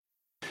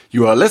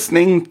You are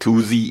listening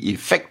to the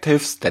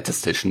Effective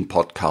Statistician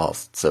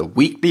Podcast, the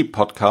weekly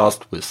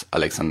podcast with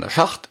Alexander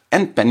Schacht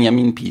and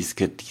Benjamin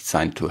Pieske,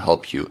 designed to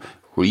help you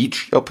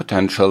reach your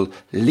potential,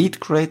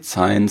 lead great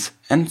science,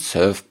 and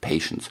serve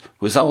patients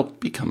without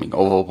becoming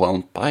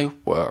overwhelmed by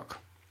work.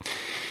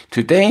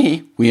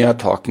 Today, we are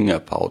talking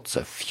about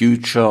the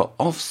future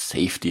of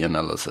safety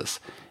analysis,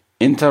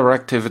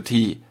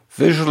 interactivity,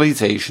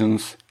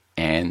 visualizations,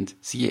 and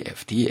the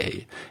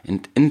FDA,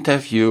 an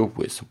interview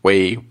with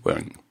Wei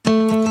Wen.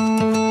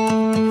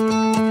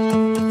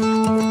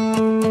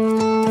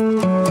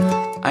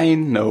 I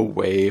know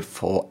Wei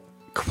for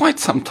quite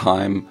some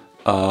time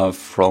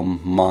from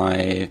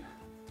my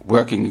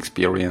working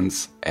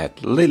experience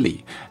at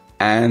Lilly,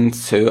 and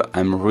so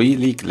I'm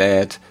really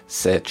glad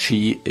that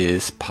she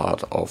is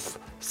part of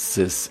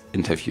this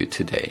interview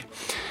today.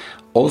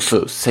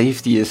 Also,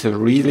 safety is a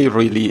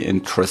really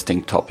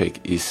interesting topic,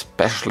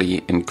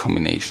 especially in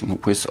combination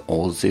with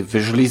all the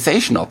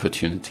visualization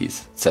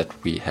opportunities that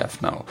we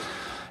have now.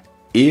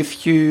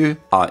 If you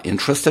are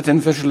interested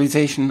in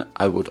visualization,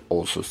 I would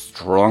also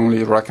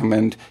strongly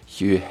recommend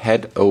you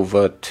head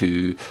over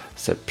to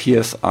the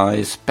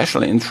PSI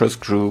Special Interest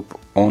Group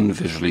on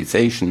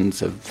Visualization,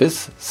 the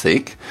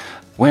VisSig,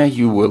 where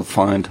you will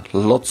find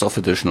lots of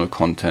additional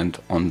content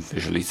on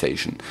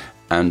visualization.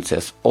 And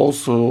there's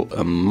also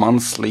a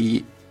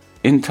monthly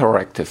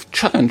interactive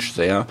challenge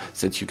there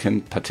that you can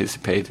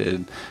participate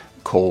in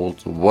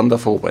called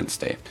Wonderful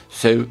Wednesday.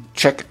 So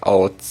check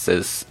out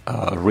this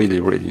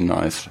really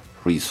nice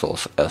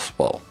resource as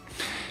well.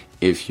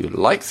 If you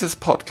like this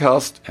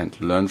podcast and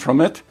learn from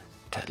it,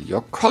 tell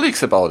your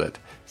colleagues about it.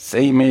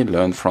 They may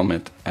learn from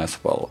it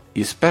as well,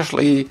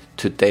 especially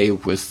today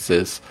with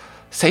this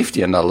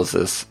safety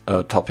analysis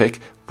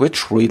topic,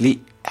 which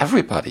really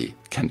everybody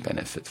can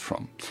benefit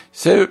from.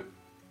 So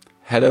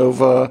head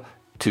over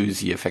to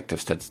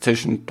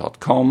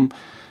theeffectivestatistician.com,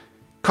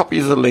 copy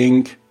the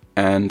link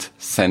and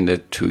send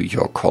it to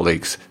your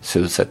colleagues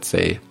so that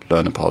they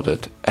learn about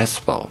it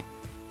as well.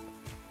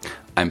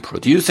 I'm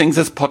producing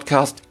this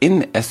podcast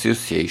in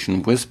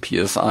association with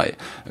PSI,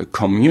 a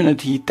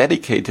community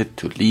dedicated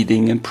to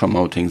leading and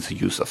promoting the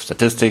use of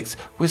statistics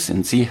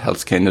within the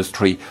healthcare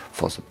industry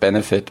for the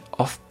benefit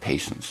of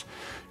patients.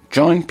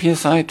 Join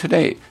PSI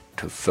today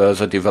to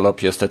further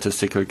develop your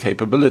statistical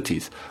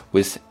capabilities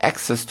with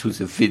access to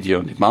the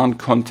video-on-demand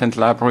content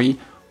library,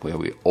 where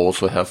we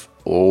also have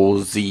all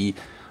the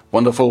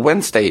Wonderful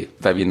Wednesday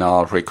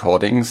webinar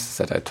recordings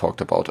that I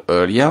talked about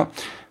earlier,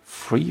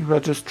 free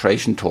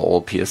registration to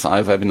all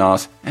PSI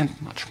webinars, and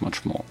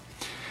much more.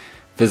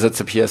 Visit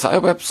the PSI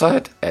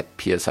website at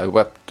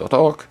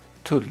psiweb.org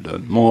to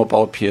learn more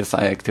about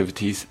PSI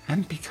activities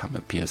and become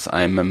a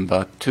PSI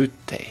member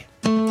today.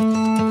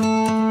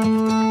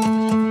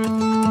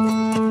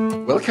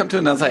 Welcome to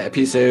another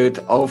episode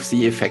of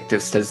The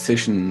Effective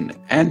Statistician,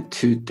 and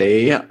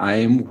today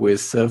I'm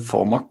with a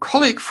former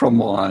colleague from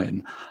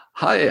mine.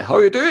 Hi, how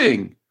are you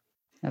doing?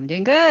 I'm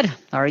doing good.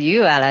 How are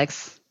you,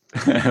 Alex?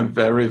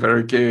 Very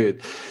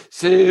good.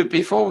 So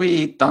before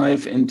we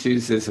dive into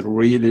this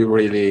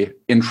really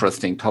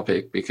interesting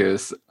topic,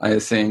 because I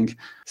think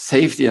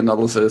safety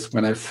analysis,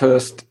 when I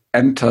first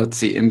entered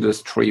the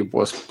industry,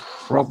 was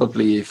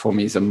probably for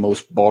me the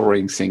most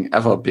boring thing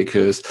ever,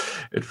 because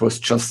it was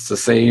just the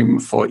same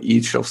for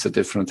each of the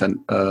different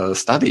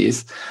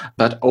studies.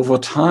 But over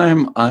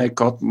time, I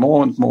got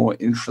more and more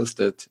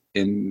interested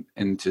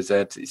into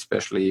that,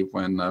 especially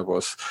when I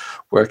was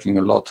working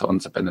a lot on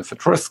the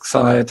benefit risk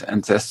side.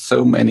 And there's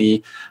so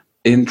many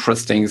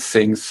interesting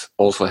things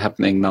also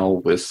happening now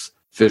with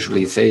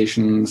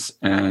visualizations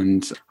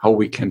and how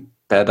we can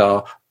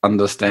better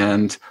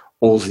understand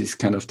all these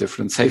kind of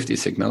different safety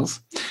signals.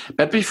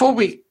 But before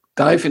we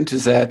dive into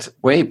that,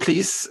 Wei,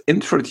 please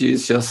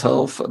introduce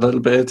yourself a little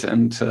bit,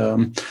 and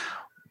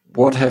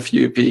what have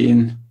you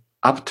been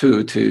up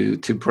to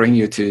bring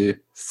you to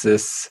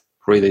this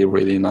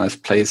really nice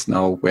place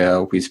now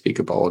where we speak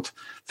about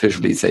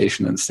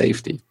visualization and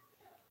safety?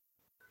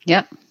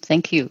 Yep,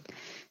 thank you.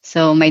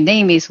 So my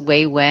name is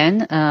Wei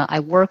Wen.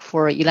 I work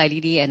for Eli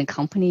Lilly and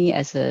Company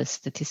as a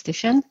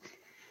statistician.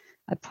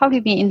 I've probably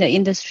been in the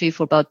industry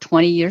for about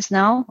 20 years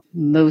now.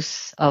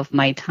 Most of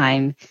my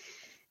time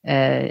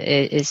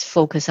is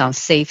focused on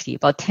safety.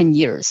 About 10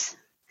 years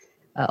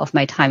of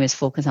my time is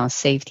focused on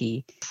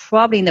safety.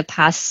 Probably in the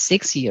past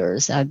 6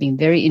 years, I've been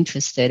very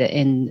interested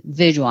in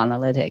visual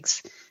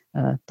analytics,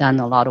 done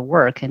a lot of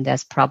work, and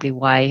that's probably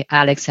why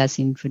Alex has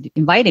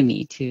invited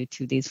me to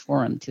this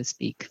forum to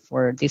speak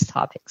for these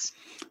topics.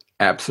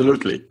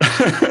 Absolutely.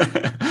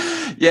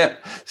 Yeah.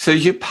 So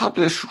you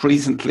published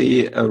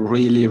recently a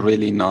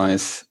really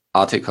nice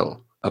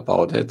article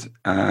about it.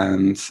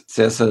 And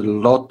there's a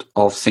lot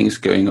of things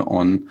going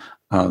on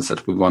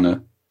that we want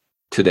to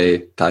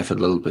today dive a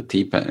little bit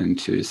deeper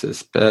into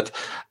this. But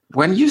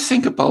when you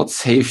think about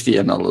safety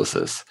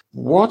analysis,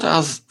 what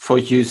are for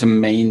you the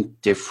main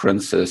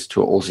differences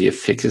to all the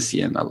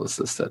efficacy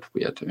analysis that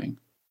we are doing?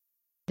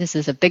 This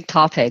is a big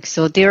topic.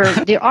 So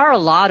there are a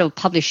lot of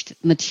published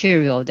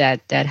material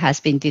that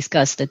has been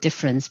discussed, the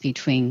difference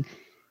between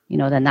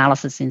the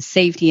analysis in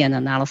safety and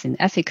analysis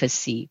in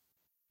efficacy.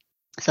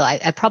 So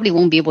I probably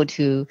won't be able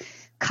to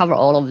cover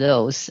all of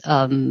those.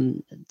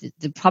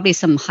 Probably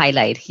some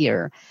highlight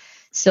here.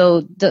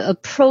 So the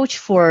approach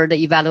for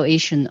the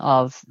evaluation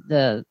of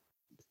the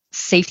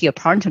safety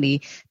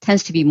apparently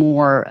tends to be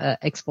more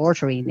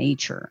exploratory in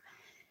nature.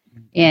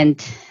 And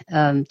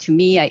to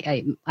me,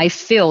 I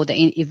feel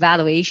the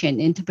evaluation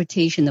and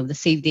interpretation of the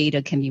safe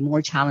data can be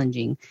more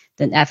challenging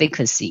than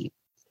efficacy.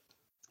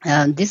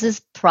 This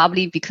is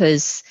probably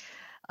because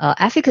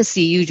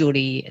efficacy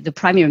usually, the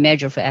primary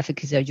measure for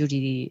efficacy are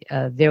usually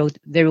very,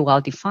 very well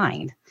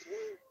defined.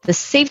 The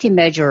safety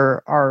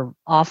measure are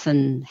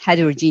often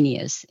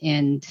heterogeneous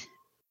and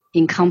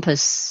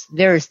encompass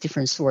various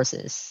different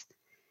sources.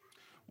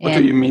 What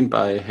do you mean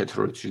by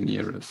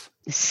heterogeneous?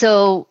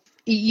 So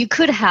you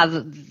could have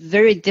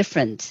very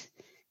different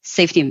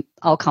safety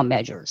outcome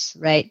measures,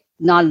 right?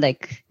 Not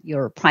like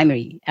your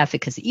primary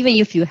efficacy. Even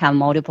if you have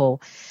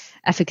multiple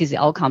efficacy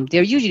outcomes,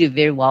 they're usually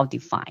very well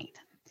defined.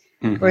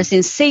 Mm-hmm. Whereas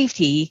in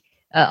safety,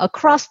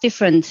 across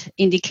different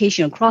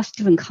indication, across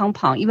different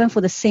compound, even for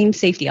the same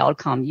safety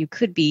outcome, you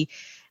could be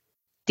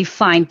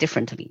defined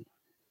differently,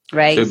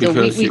 right? So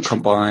because you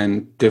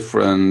combine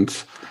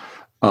different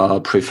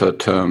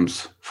preferred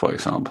terms, for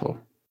example.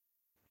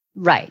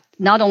 Right.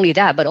 Not only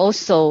that, but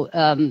also,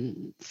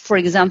 for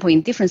example,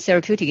 in different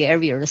therapeutic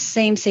areas, the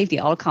same safety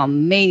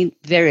outcome may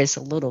vary a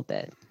little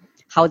bit,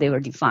 how they were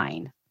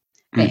defined.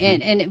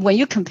 Mm-hmm. And when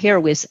you compare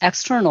with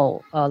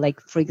external, like,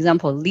 for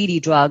example,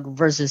 Lilly drug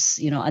versus,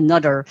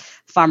 another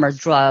pharma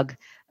drug,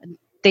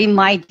 they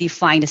might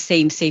define the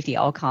same safety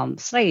outcome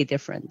slightly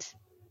different.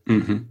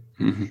 Mm-hmm.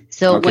 Mm-hmm.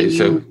 So when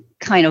you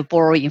kind of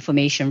borrow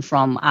information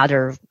from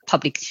other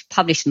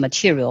published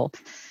material,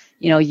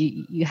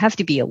 you have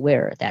to be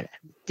aware that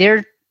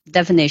their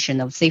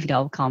definition of safety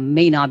outcome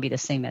may not be the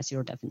same as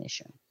your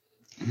definition.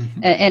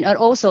 Mm-hmm. And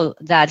also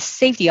that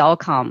safety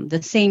outcome,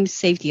 the same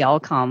safety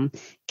outcome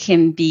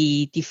can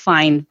be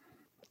defined,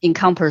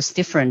 encompass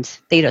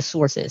different data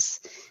sources.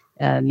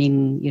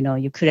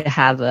 You could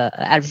have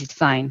advocacy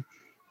defined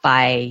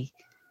by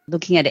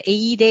looking at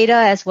AE data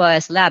as well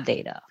as lab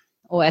data,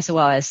 or as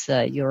well as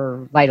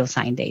your vital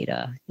sign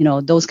data.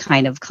 Those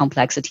kind of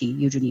complexity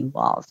usually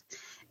involved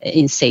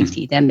in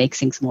safety. Mm-hmm. That makes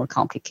things more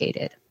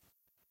complicated.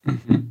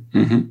 Mm-hmm.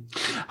 Mm-hmm.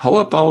 How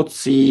about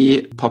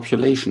the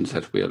populations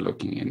that we are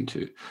looking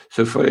into?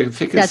 So for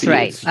efficacy, that's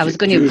right. I was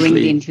going to bring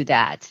into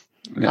that.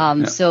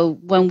 Yeah. So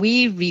when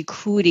we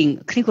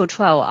recruiting clinical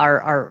trial,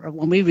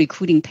 when we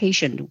recruiting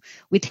patient,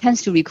 we tend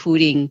to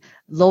recruiting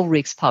low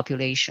risk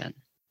population,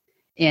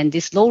 and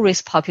this low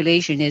risk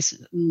population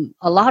is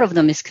a lot of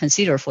them is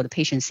considered for the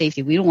patient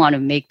safety. We don't want to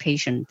make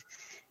patient,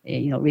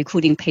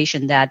 recruiting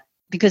patient that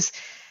because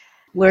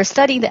we're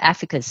studying the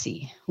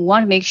efficacy. We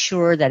want to make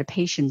sure that a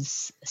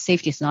patient's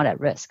safety is not at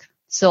risk.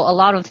 So a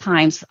lot of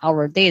times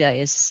our data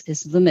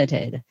is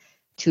limited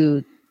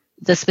to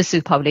the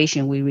specific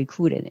population we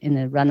recruited in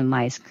a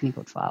randomized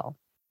clinical trial.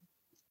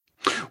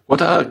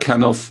 What are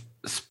kind of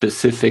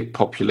specific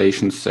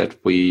populations that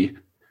we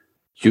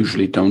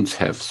usually don't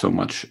have so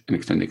much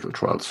in clinical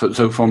trials?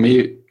 So for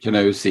me,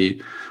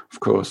 of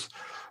course,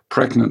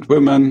 pregnant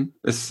women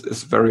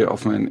is very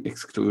often an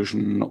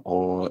exclusion,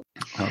 or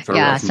very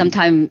often.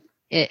 Sometimes.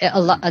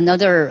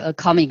 Another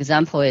common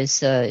example is,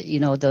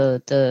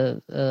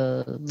 the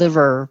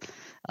liver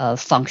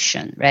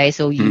function, right?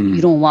 So you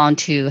don't want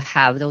to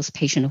have those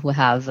patients who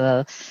have,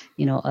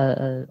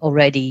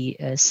 already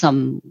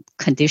some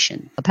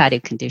condition,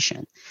 hepatic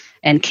condition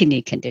and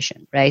kidney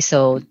condition, right?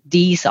 So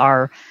these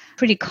are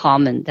pretty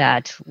common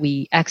that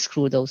we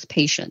exclude those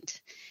patients.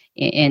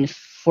 And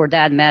for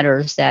that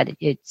matters that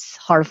it's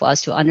hard for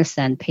us to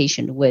understand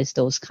patient with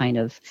those kind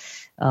of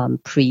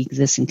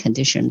pre-existing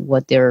condition,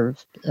 what their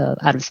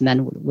adverse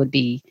event would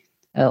be,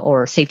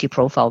 or safety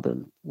profile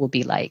will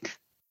be like.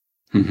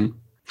 Mm-hmm.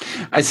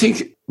 I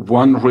think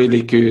one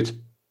really good,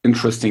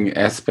 interesting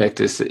aspect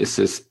is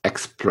this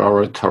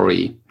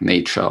exploratory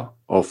nature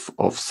of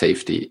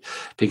safety,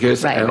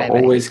 because I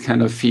always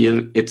kind of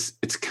feel it's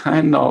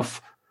kind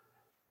of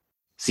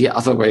the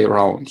other way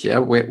around,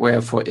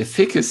 where for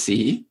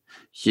efficacy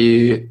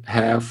you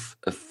have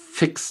a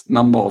fixed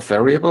number of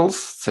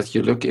variables that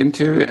you look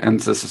into, and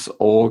this is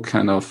all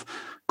kind of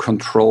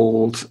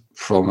controlled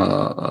from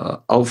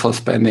a alpha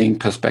spending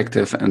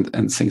perspective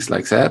and things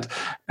like that.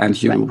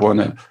 And you want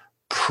to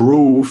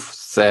prove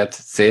that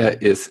there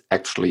is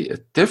actually a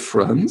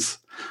difference.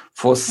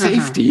 For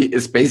safety,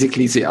 is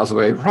basically the other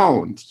way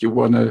around. You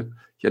want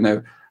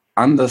to,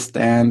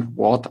 understand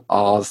what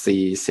are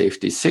the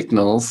safety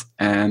signals,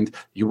 and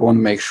you want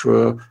to make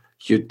sure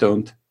you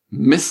don't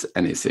miss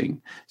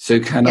anything. So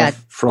kind of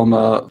from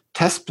a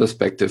test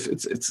perspective,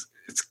 it's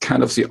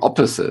kind of the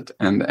opposite.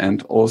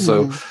 And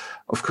also,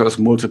 of course,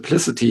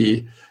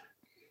 multiplicity,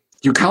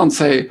 you can't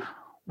say,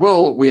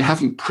 well, we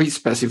haven't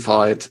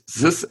pre-specified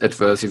this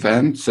adverse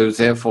event, so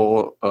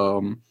therefore,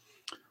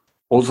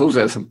 although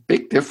there's a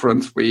big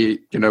difference, we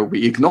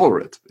ignore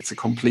it. It's a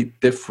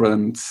complete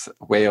different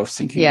way of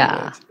thinking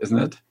of it, isn't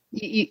it?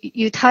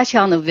 You touch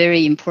on a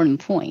very important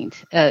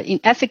point.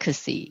 In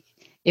efficacy,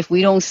 if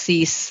we don't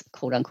see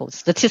quote unquote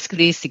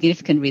statistically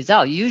significant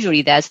result,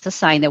 usually that's the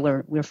sign that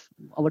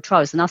our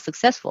trial is not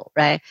successful,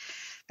 right?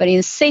 But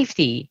in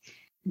safety,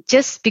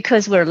 just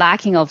because we're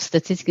lacking of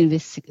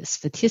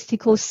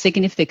statistical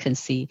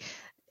significance,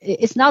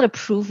 it's not a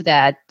proof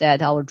that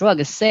our drug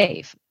is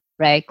safe,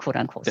 right? Quote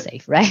unquote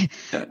safe, right?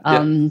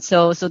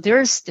 So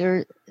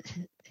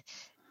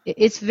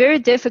it's very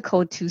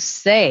difficult to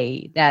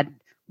say that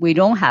we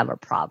don't have a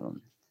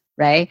problem,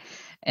 right?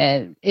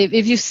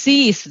 If you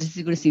see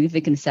statistically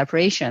significant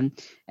separation,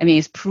 I mean,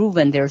 it's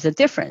proven there's a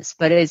difference,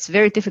 but it's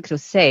very difficult to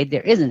say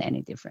there isn't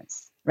any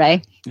difference,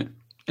 right?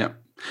 Yeah.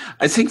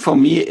 I think for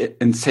me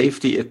in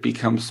safety, it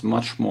becomes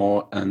much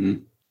more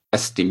an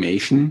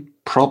estimation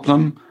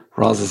problem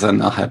rather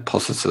than a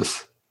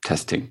hypothesis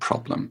testing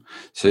problem.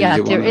 So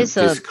you want to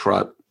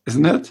describe,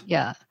 isn't it?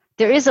 Yeah.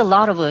 There is a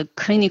lot of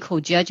clinical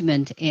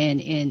judgment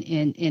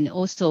and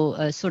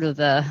also sort of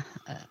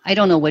I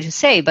don't know what to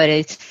say,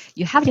 but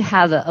you have to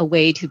have a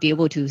way to be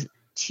able to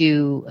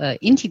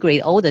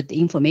integrate all the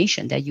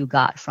information that you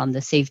got from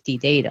the safety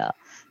data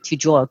to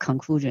draw a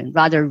conclusion,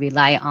 rather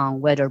rely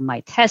on whether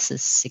my test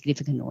is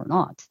significant or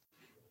not.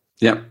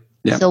 Yeah.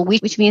 So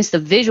which means the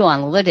visual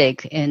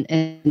analytic and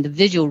the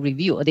visual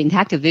review, or the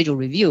interactive visual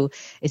review,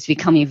 is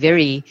becoming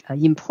very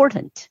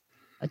important,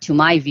 to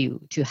my view,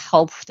 to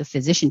help the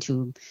physician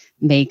to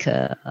make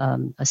a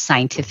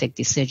scientific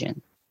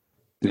decision.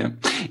 Yeah.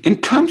 In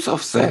terms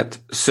of that,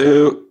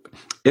 so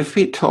if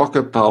we talk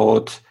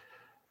about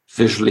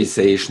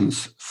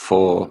visualizations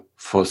for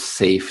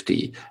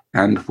safety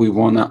and we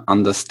want to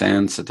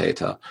understand the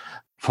data,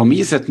 for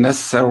me that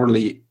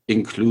necessarily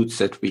includes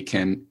that we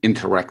can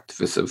interact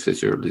with the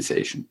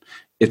visualization.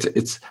 I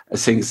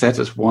think that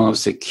is one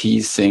of the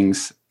key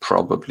things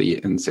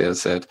probably in there,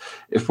 that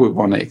if we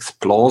want to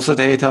explore the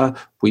data,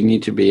 we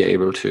need to be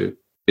able to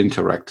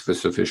interact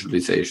with the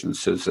visualization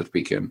so that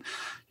we can,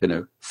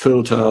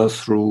 filter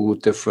through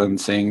different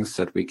things,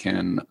 that we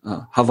can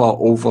hover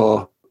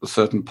over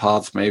certain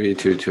parts maybe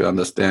to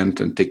understand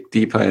and dig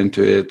deeper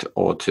into it,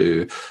 or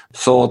to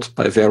sort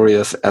by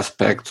various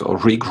aspects or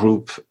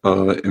regroup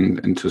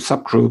into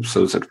subgroups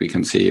so that we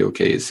can see,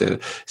 okay, is there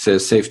a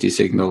safety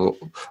signal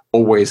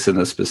always in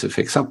a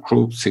specific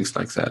subgroup, things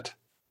like that.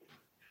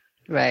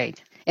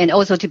 Right. And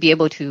also to be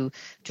able to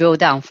drill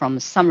down from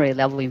summary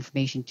level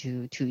information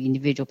to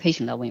individual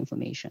patient level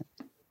information.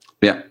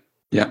 Yeah.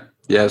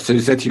 So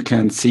that you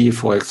can see,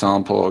 for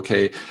example,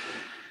 okay,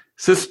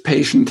 this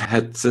patient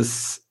had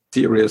this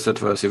serious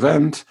adverse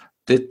event.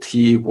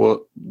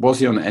 Was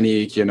he on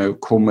any,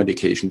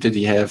 co-medication? Did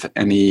he have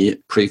any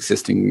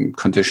pre-existing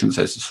conditions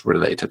as is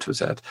related to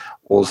that?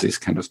 All these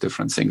kind of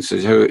different things. So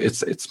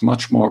it's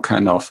much more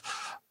kind of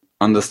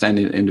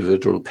understanding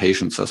individual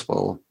patients as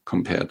well,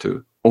 compared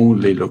to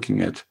only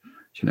looking at,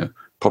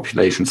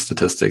 population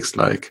statistics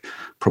like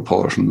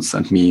proportions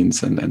and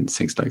means and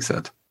things like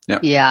that.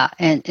 Yeah.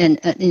 And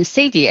in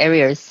safety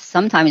areas,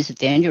 sometimes it's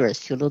dangerous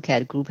to look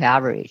at group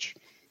average,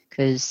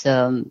 because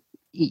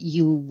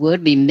you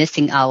would be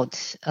missing out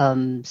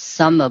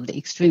some of the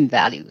extreme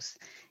values.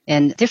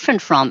 And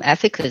different from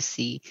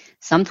efficacy,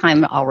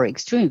 sometimes our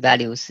extreme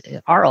values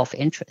are of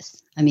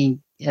interest. I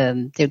mean,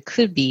 there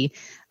could be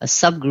a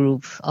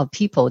subgroup of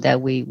people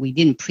that we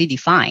didn't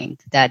predefine,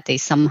 that they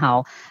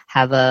somehow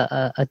have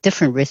a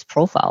different risk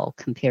profile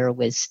compared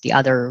with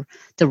the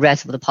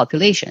rest of the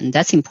population.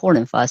 That's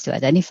important for us to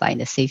identify in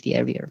the safety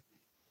area.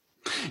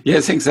 Yeah,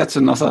 I think that's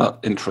another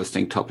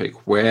interesting topic.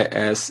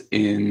 Whereas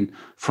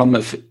from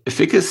an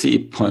efficacy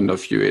point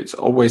of view, it's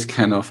always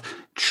kind of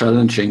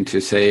challenging to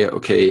say,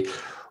 okay,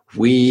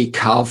 we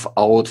carve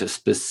out a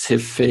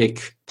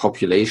specific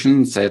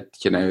population that,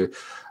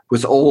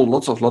 with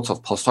lots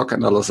of post-hoc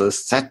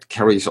analysis, that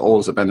carries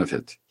all the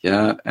benefit.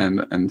 Yeah.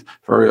 And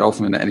very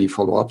often in any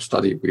follow-up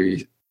study,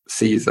 we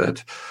see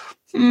that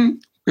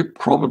we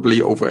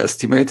probably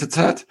overestimated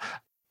that.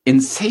 In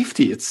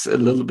safety, it's a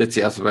little bit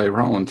the other way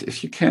around.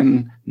 If you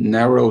can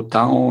narrow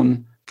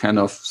down kind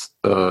of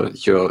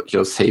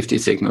your safety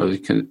signal,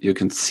 you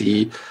can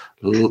see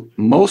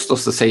most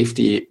of the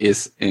safety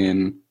is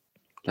in,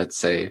 let's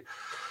say,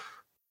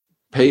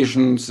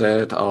 patients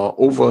that are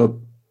over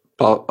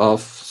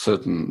of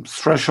certain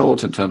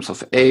thresholds in terms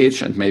of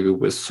age and maybe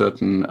with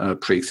certain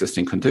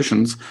pre-existing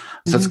conditions.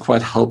 Mm-hmm. That's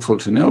quite helpful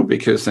to know,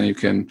 because then you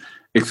can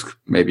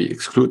maybe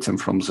exclude them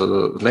from the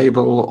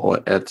label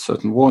or add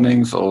certain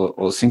warnings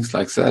or things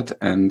like that,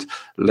 and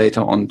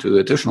later on do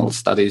additional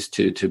studies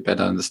to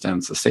better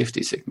understand the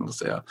safety signals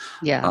there.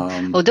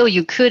 Yeah. Although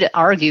you could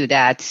argue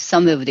that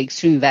some of the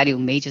extreme value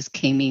may just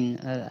came in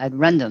at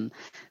random,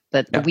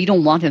 but we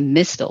don't want to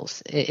miss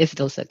those if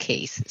those are the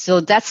case.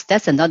 So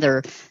that's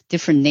another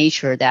different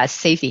nature that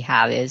safety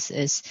have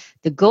is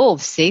the goal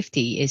of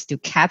safety is to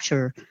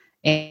capture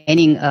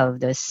any of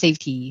the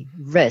safety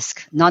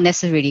risk, not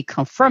necessarily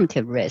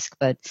confirmative risk,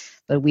 but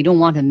we don't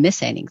want to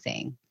miss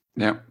anything.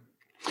 Yeah.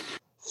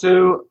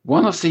 So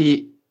one of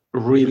the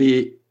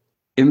really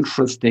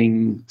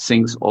interesting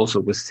things also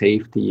with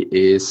safety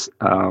is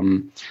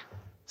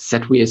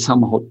that we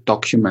somehow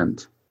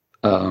document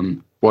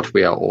what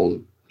we are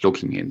all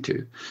looking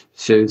into.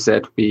 So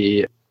that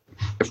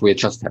if we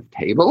just have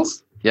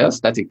tables,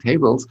 static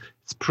tables,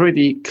 it's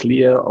pretty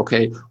clear,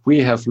 okay, we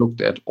have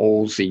looked at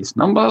all these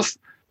numbers,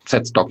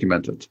 that's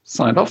documented,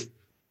 signed off,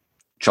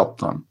 job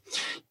done.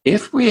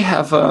 If we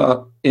have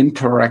a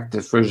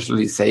interactive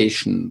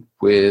visualization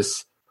where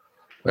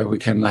we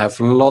can have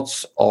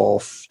lots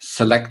of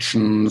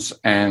selections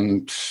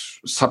and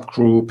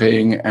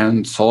subgrouping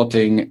and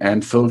sorting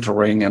and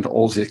filtering and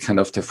all these kind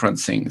of different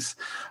things,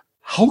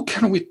 how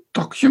can we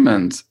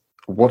document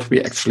what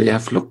we actually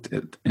have looked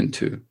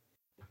into?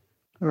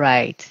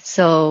 Right.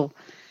 So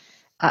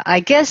I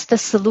guess the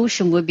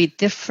solution would be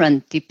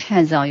different,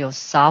 depends on your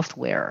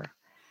software.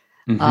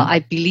 Mm-hmm. I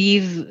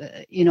believe,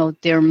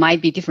 there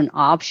might be different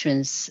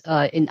options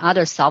in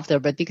other software,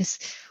 but because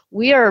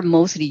we are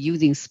mostly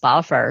using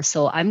Spotfire,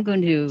 so I'm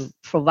going to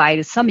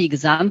provide some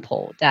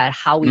example that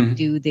how we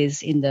do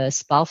this in the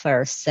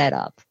Spotfire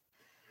setup.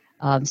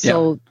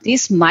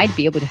 This might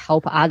be able to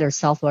help other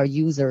software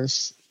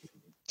users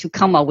to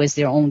come up with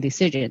their own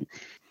decision.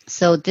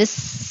 So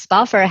this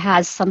Spotfire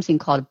has something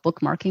called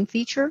bookmarking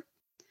feature.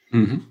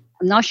 Mm-hmm.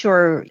 I'm not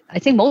sure. I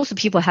think most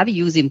people have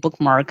using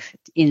bookmark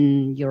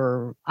in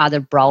your other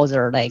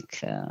browser,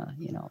 like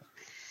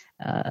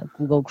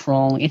Google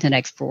Chrome, Internet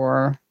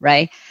Explorer,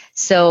 right?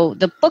 So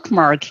the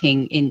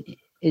bookmarking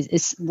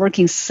is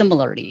working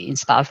similarly in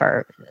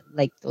Spotfire,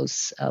 like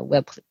those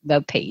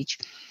web page.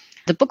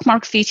 The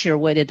bookmark feature,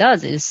 what it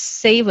does is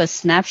save a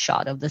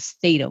snapshot of the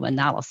state of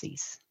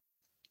analyses,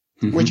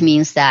 which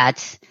means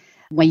that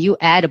when you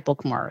add a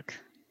bookmark,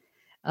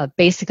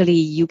 basically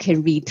you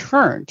can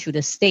return to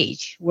the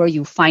stage where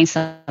you find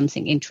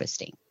something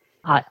interesting.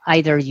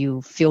 Either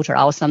you filter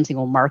out something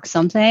or mark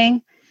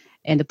something,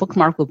 and the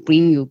bookmark will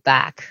bring you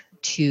back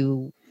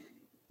to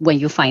when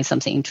you find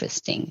something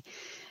interesting.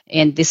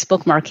 And this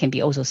bookmark can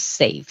be also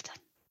saved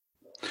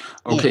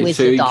with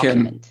the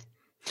document.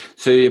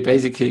 So you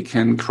basically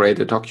can create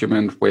a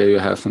document where you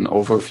have an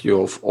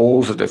overview of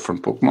all the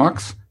different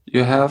bookmarks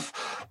you have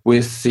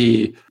with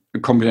the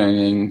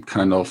accompanying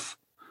kind of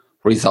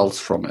results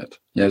from it.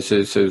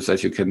 So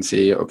that you can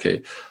see,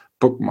 okay,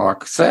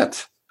 bookmark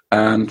set,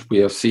 and we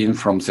have seen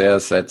from there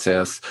that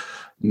there's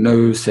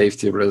no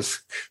safety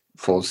risk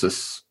for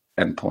this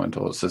endpoint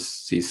or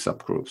these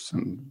subgroups.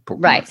 And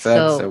right.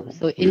 So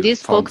in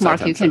this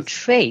bookmark, you can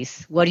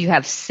trace what you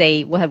have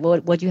saved,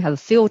 what you have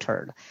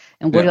filtered,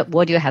 and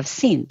what you have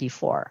seen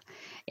before.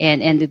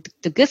 And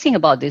the good thing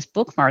about this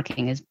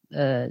bookmarking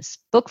is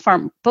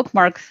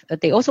bookmark.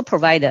 They also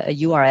provide a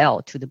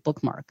URL to the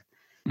bookmark.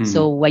 Mm-hmm.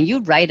 So when you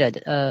write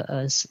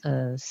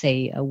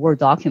say a Word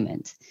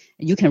document,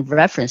 you can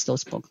reference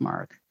those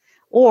bookmarks,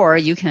 or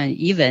you can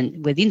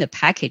even within the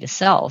package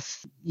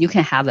itself, you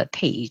can have a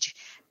page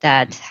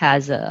that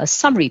has a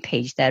summary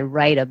page that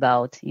write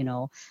about,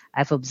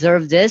 I've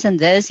observed this and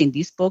this in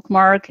this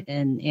bookmark,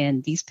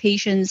 and these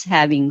patients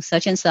having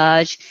such and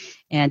such,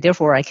 and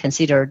therefore I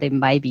consider they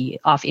might be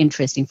of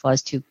interest for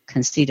us to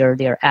consider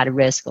they're at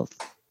risk of,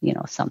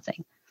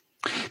 something.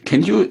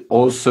 Can you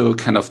also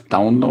kind of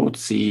download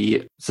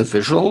the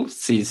visual,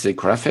 the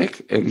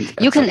graphic?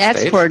 You can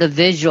export the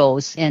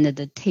visuals and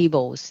the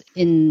tables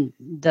in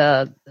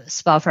the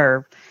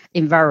Spotfire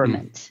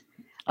environment.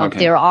 Okay.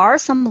 There are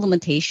some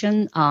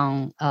limitation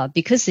on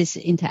because it's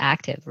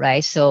interactive,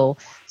 right? So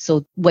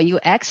when you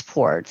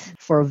export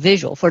for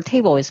visual, for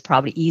table is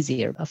probably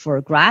easier. For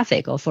a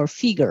graphic or for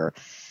figure,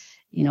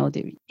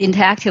 the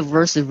interactive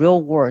versus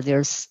real world,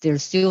 there's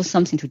still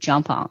something to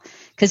jump on.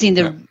 Because in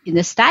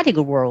the static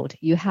world,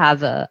 you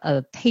have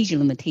a page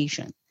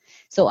limitation.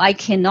 So I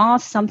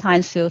cannot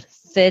sometimes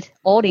fit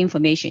all the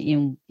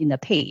information in the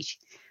page.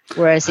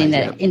 Whereas in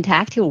the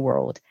interactive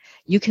world,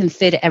 you can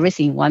fit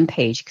everything in one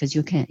page because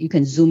you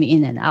can zoom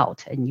in and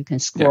out and you can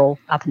scroll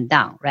up and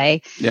down,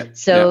 right? Yeah.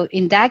 So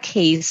in that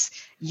case,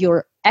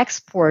 your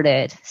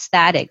exported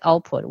static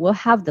output will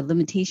have the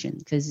limitation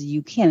because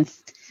you can't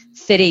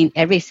fit in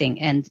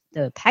everything, and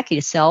the package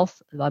itself,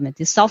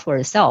 the software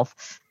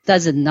itself,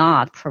 does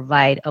not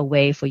provide a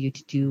way for you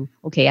to do,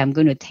 okay, I'm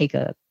going to take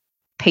a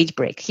page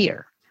break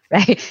here,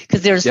 right?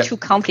 Because there's too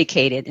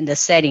complicated in the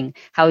setting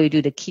how you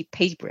do the keep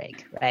page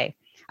break, right?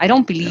 I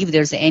don't believe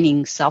there's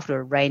any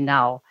software right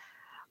now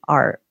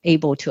are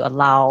able to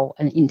allow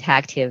an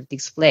interactive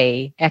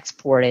display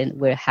export and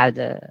will have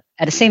at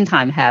the same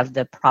time have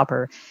the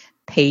proper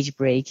page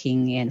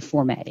breaking and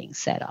formatting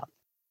set up.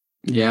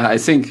 Yeah, I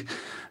think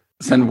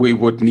then we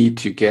would need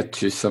to get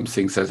to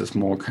something that is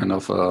more kind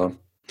of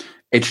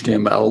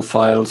HTML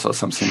files or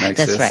something like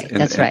this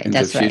in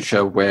the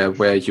future,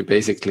 where you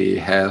basically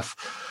have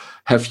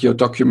your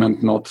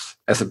document not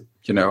as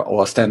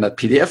or standard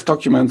PDF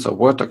documents or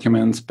Word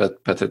documents, but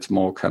it's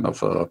more kind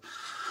of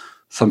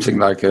something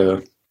like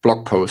a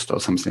blog post or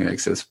something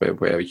like this,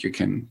 where you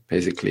can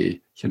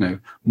basically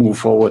move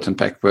forward and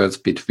backwards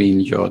between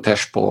your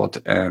dashboard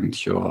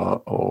and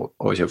your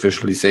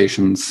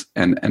visualizations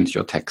and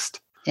your text.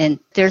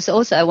 And there's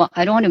also,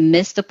 I don't want to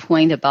miss the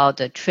point about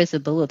the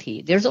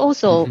traceability. There's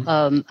also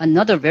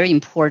another very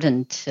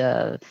important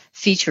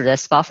feature that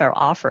Spotfire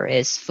offers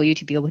is for you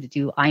to be able to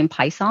do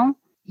IronPython.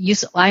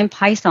 use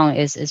Python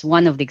is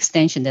one of the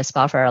extensions that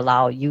Spotfire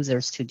allow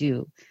users to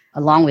do.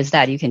 Along with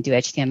that, you can do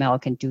HTML, you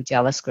can do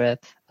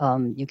JavaScript,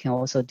 you can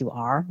also do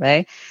R,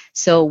 right?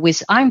 So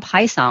with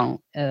Python,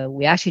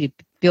 we actually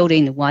build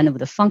in one of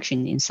the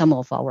function in some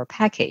of our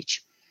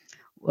package,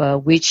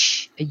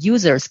 which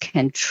users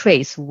can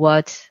trace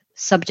what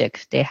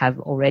subject they have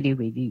already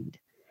reviewed.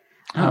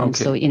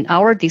 Okay. So in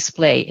our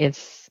display,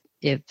 if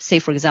say,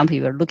 for example,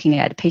 you are looking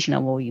at patient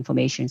level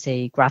information,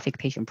 say graphic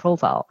patient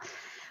profile,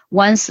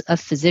 once a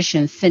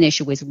physician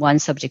finishes with one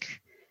subject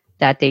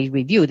that they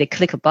review, they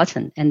click a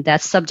button, and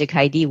that subject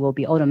ID will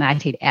be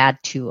automatically added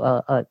to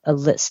a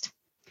list,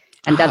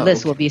 and that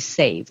list will be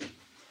saved.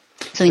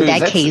 So in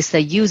that case,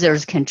 the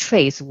users can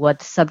trace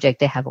what subject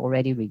they have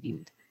already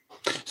reviewed.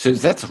 So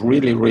that's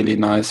really, really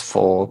nice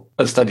for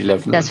a study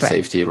level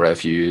safety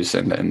reviews,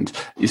 and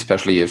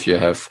especially if you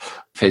have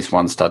phase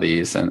 1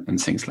 studies and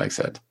things like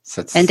that.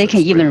 And they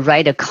can even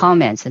write the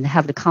comments and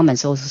have the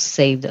comments also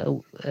saved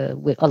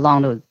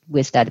along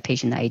with that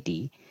patient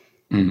ID.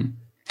 Mm.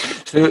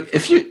 So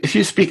if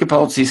you speak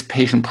about these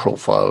patient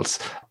profiles,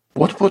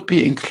 what would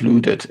be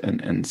included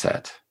in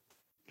that?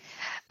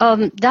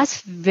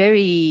 That's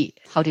very,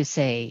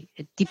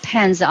 it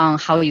depends on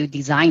how you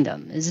design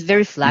them. It's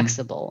very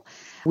flexible.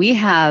 We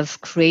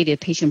have created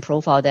patient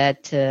profile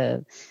that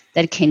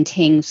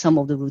contains some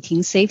of the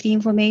routine safety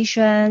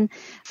information.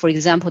 For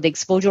example, the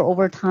exposure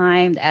over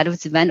time, the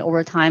adverse event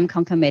over time,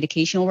 concomitant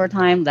medication over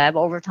time, lab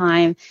over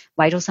time,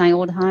 vital sign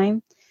over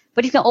time.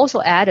 But you can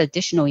also add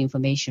additional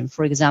information.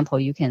 For example,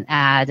 you can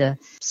add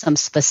some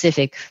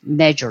specific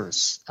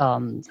measures.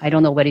 I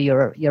don't know whether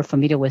you're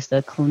familiar with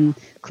the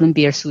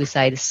Klumbir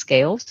suicide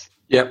scales.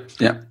 Yeah.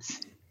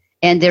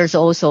 And there's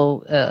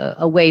also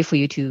a way for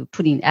you to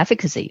put in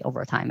efficacy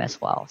over time as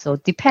well. So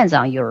it depends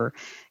on your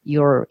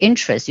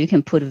interest. You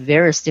can put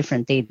various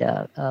different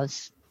data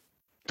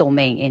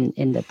domain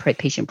in the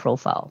patient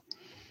profile.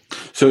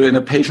 So in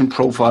a patient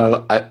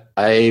profile,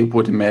 I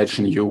would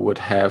imagine you would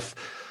have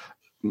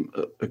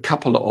a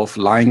couple of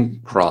line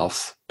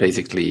graphs,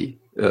 basically,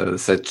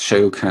 that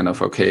show kind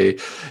of, okay,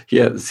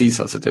 here, these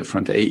are the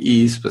different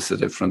AEs with the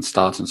different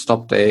start and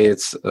stop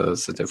dates,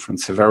 the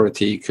different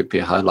severity could be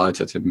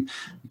highlighted in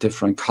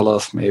different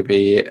colors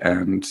maybe,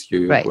 and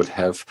you would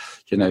have,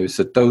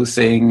 the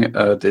dosing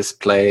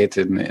displayed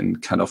in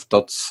kind of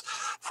dots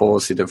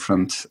for the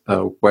different,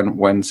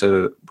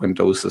 when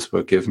doses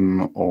were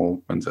given,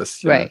 or when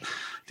this,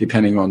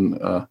 depending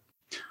on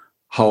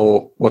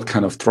what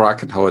kind of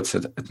drug and how it's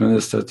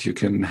administered, you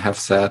can have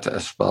that,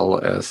 as well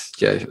as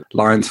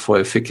lines for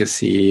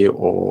efficacy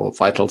or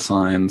vital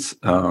signs,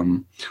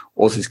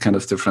 all these kind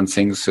of different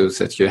things, so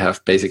that you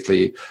have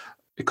basically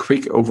a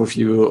quick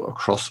overview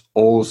across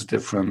all the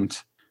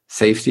different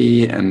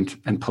safety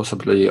and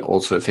possibly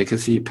also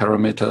efficacy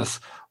parameters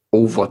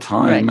over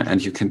time.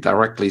 And you can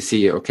directly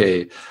see,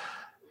 okay,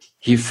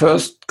 he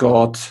first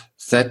got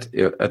that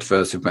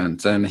adverse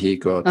event, then he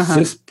got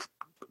this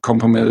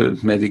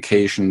concomitant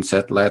medication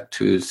that led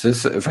to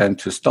this event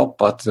to stop,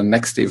 but the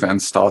next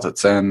event started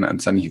then, and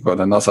then he got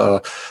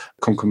another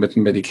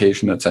concomitant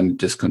medication that then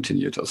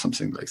discontinued or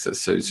something like this.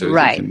 So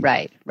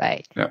right.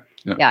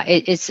 Yeah,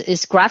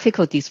 it's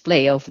graphical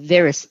display of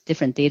various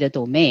different data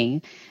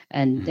domain,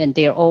 and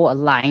they're all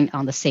aligned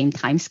on the same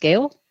time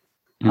scale,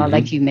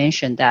 like you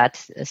mentioned,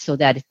 that so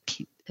that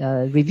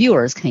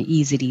reviewers can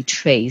easily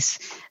trace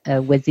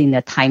within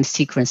a time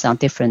sequence on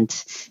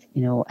different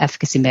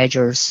efficacy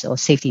measures or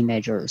safety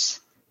measures.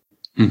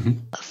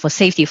 For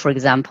safety, for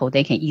example,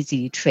 they can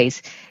easily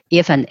trace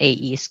if an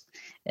AE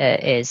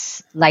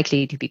is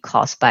likely to be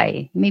caused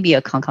by maybe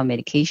a concomitant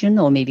medication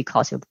or maybe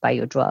caused by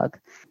your drug.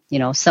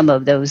 Some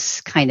of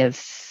those kind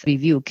of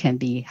review can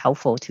be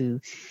helpful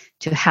to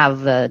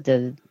have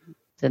the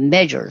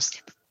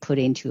measures put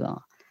into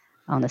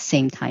on the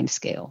same time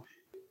scale.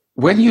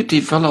 When you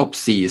develop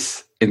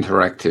these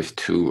interactive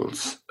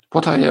tools,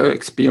 what are your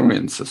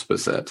experiences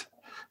with that?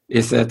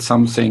 Is that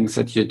something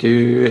that you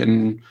do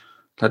in,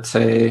 let's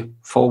say,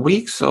 4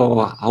 weeks,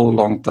 or how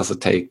long does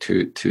it take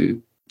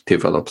to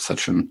develop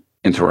such an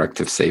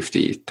interactive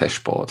safety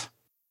dashboard?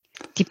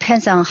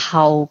 Depends on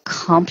how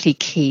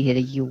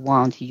complicated you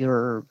want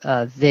your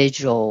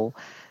visual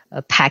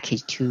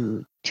package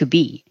to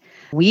be.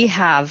 We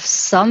have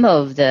some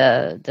of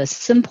the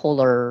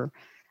simpler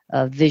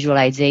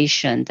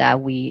visualization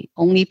that we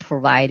only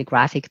provide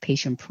graphic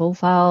patient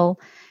profile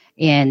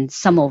and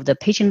some of the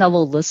patient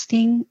level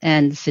listing,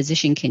 and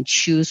physician can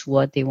choose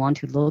what they want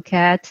to look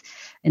at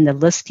in the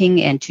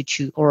listing and to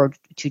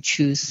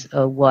choose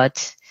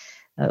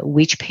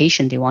which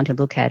patient they want to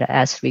look at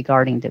as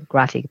regarding the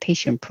graphic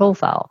patient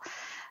profile.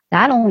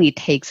 That only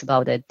takes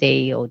about a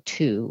day or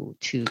two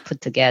to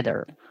put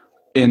together.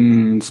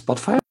 In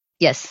Spotfire?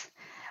 Yes.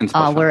 In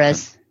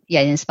Spotfire.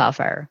 In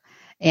Spotfire.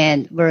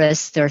 And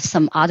whereas there's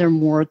some other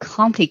more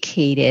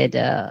complicated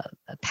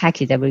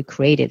package that we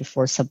created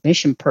for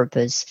submission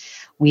purpose,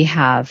 we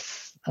have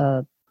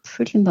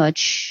pretty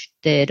much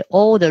did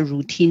all the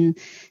routine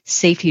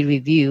safety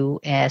review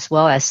as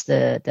well as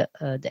the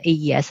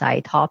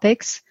AESI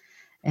topics,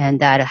 and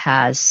that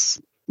has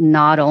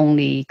not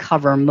only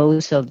cover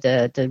most of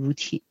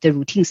the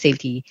routine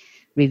safety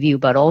review,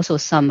 but also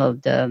some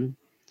of the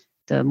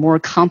more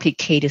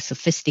complicated,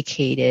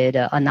 sophisticated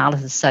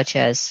analysis, such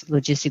as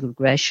logistic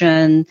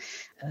regression,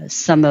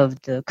 some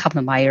of the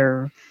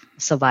Kaplan-Meier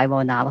survival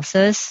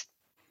analysis.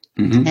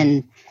 Mm-hmm.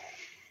 And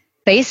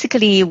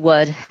basically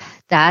what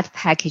that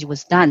package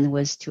was done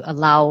was to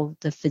allow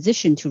the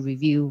physician to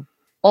review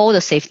all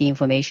the safety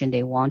information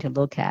they want to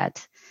look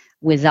at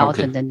without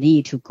the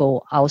need to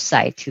go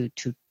outside to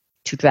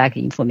drag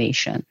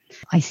information.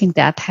 I think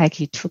that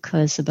package took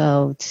us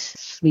about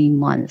 3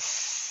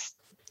 months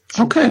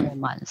to 4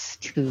 months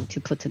to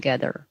put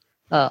together,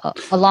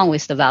 along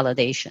with the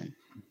validation.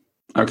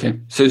 Okay,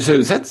 so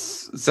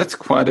that's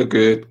quite a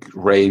good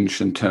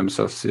range in terms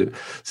of the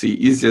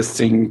easiest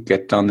thing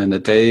get done in a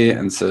day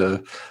and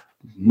the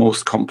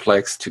most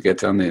complex to get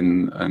done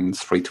in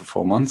 3 to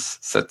 4 months.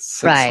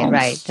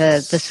 Right.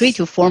 The 3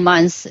 to 4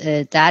 months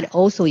that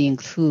also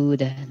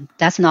include,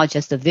 that's not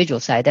just the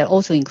visual side. That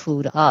also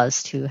include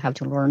us to have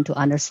to learn to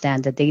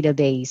understand the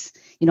database.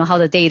 You know how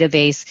the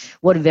database,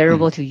 what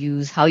variable to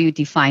use, how you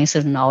define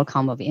certain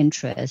outcome of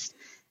interest,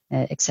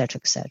 et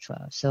cetera, et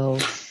cetera.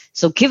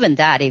 So given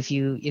that, if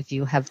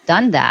you have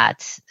done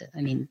that,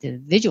 I mean, the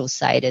visual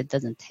side, it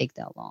doesn't take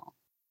that long.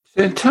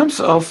 In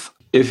terms of,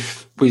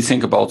 if we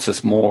think about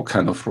this more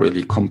kind of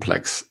really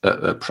complex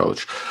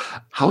approach,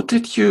 how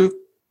did you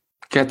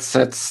get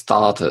that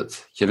started?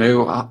 You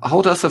know,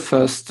 how does the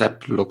first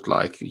step look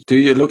like? Do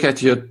you look at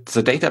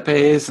the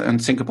database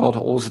and think about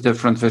all the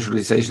different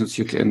visualizations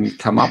you can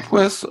come up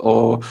with,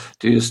 or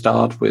do you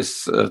start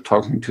with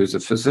talking to the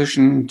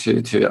physician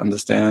to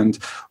understand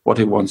what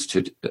he wants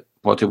to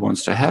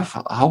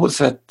have? How is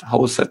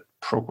that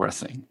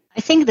progressing?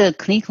 I think the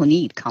clinical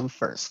need comes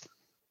first.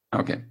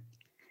 Okay.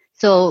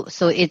 So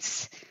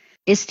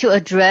it's to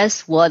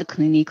address what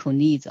clinical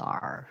needs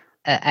are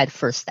at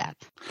first step.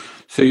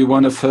 So you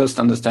want to first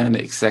understand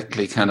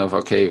exactly kind of,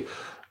 okay,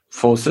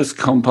 for this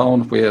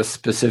compound, we are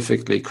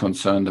specifically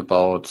concerned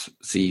about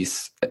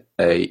these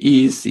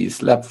AEs,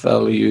 these lab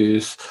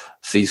values,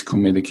 these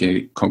concomitant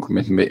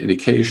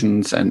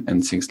medications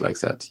and things like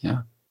that.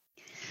 Yeah.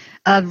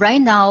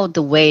 Right now,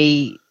 the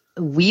way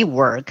we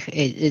work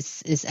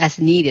is as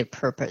needed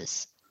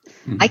purpose.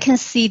 Mm-hmm. I can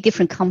see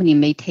different company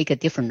may take a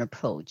different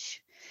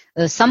approach.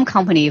 Some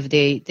company, if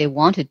they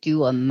want to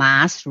do a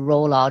mass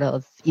rollout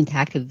of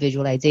interactive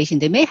visualization,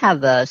 they may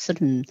have a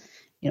certain,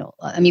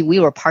 I mean, we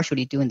were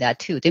partially doing that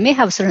too. They may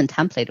have a certain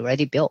template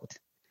already built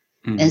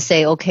and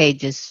say, okay,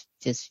 just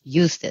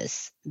use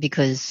this,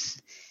 because,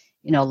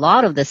 a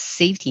lot of the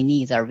safety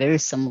needs are very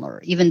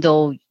similar, even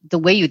though the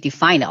way you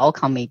define the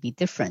outcome may be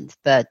different,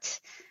 but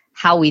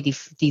how we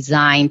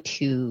design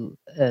to,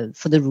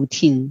 for the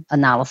routine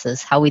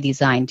analysis, how we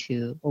design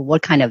to, or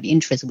what kind of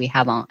interest we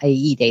have on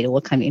AE data,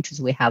 what kind of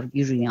interest we have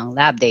usually on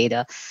lab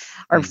data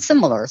are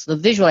similar. So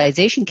the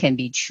visualization can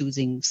be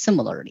choosing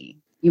similarly.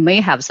 You may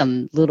have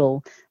some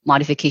little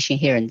modification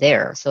here and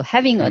there. So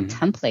having a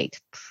template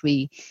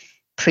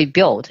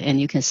pre-built, and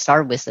you can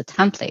start with the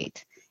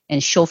template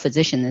and show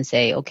physician and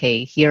say,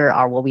 okay, here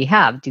are what we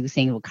have. Do you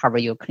think it will cover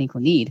your clinical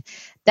need?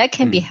 That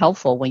can be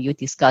helpful when you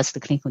discuss the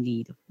clinical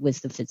need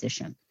with the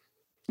physician.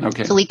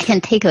 Okay. So we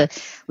kind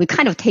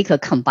of take a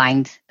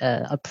combined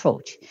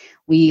approach.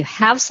 We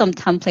have some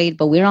template,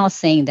 but we're not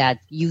saying that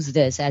use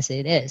this as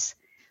it is.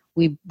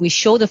 We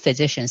show the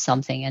physician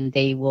something, and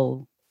they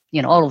will,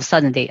 all of a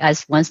sudden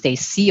once they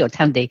see your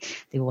template,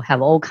 they will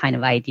have all kind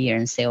of idea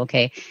and say,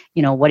 okay,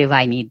 what if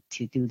I need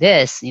to do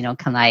this?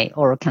 Can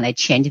I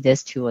change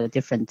this to a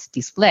different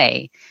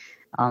display?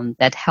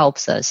 That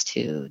helps us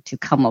to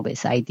come up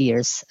with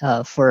ideas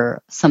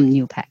for some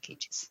new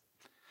packages.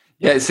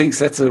 Yeah, I think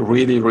that's a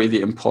really,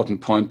 really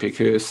important point,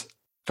 because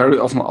very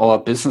often our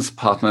business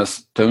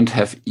partners don't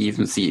have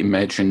even the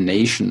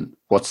imagination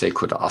what they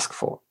could ask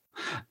for.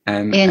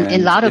 And a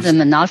lot of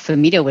them are not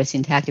familiar with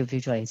interactive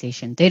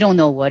visualization. They don't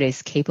know what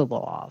it's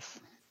capable of.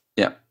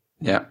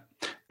 Yeah.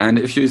 And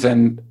if you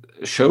then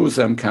show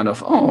them kind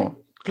of, oh,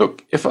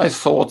 look, if I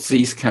thought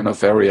these kind of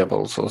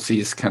variables or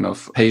these kind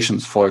of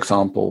patients, for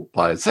example,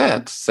 by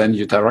that, then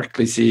you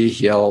directly see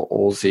here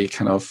all the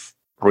kind of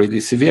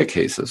really severe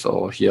cases,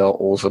 or here are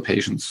all the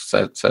patients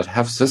that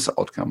have this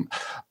outcome.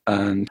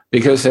 And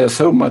because they're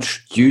so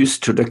much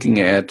used to looking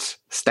at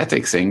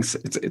static things,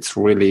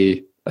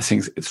 I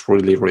think it's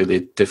really, really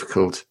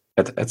difficult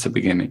at the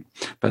beginning.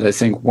 But I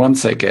think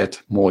once they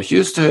get more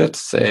used to it,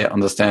 they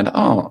understand,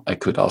 oh, I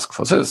could ask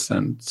for this,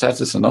 and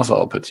that is another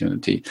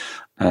opportunity.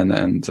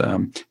 And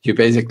you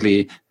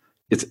basically,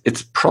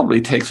 it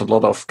probably takes a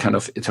lot of kind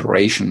of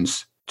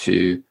iterations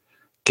to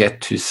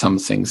get to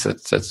something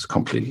that's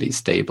completely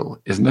stable,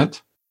 isn't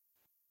it?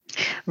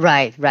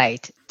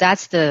 Right.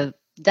 That's the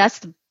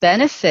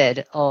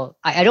benefit of,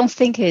 I don't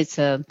think it's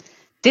a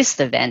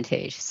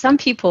disadvantage. Some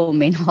people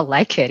may not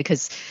like it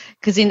because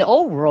in the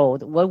old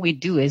world, what we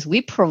do is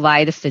we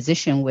provide a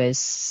physician with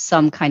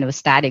some kind of a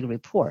static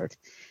report.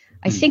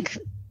 I think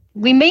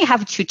we may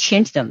have to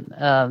change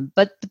them,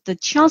 but the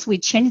chance we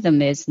change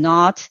them is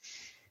not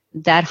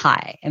that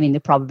high. I mean, the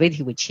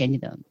probability would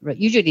change them. Right?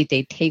 Usually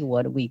they take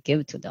what we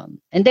give to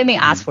them, and they may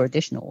ask for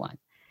additional one.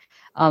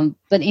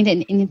 But in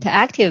an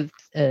interactive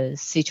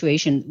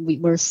situation,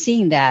 we're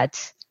seeing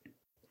that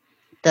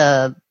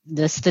the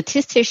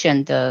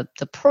statistician, the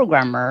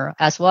programmer,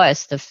 as well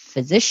as the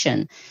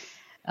physician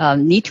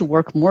need to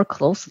work more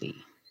closely.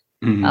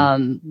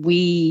 We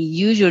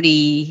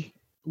usually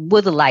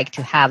would like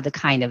to have the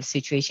kind of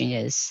situation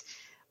is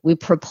we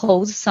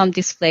propose some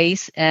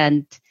displays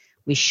and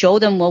we show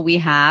them what we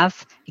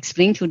have,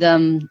 explain to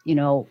them,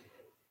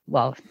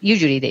 well,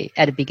 usually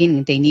at the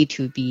beginning, they need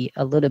to be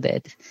a little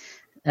bit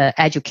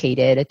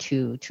educated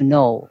to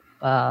know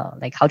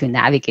like how to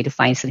navigate to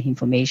find some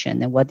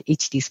information and what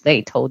each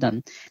display told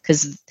them.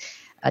 Because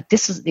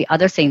this is the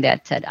other thing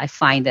that I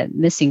find that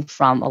missing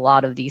from a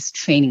lot of these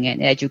training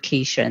and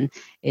education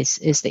is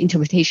the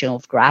interpretation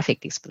of graphic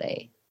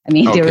display. I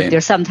mean,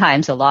 there's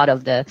sometimes a lot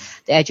of the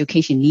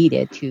education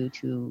needed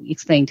to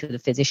explain to the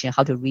physician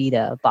how to read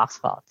a box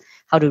plot,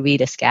 how to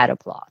read a scatter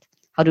plot,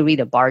 how to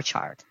read a bar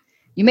chart.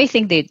 You may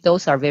think that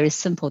those are very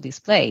simple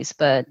displays,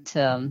 but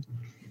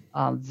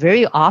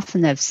very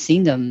often I've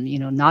seen them,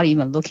 not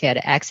even look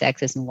at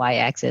x-axis and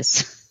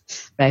y-axis.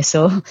 Right,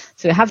 so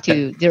you have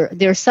to.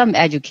 There's some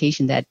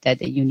education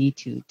that you need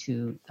to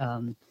do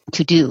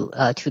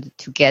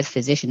to get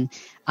physician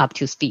up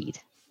to speed.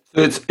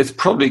 So it's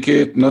probably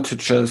good not to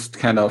just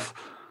kind of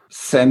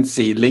send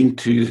the link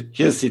to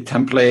here's the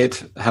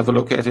template, have a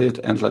look at it,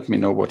 and let me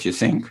know what you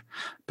think,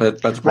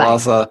 but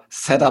rather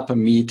set up a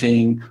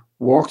meeting,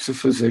 walk the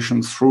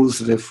physician through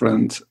the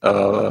different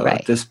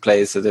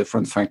displays, the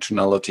different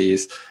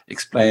functionalities,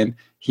 explain.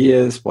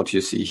 Here's what you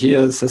see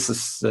here. This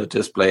is the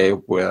display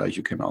where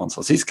you can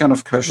answer these kind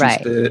of questions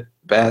the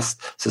best.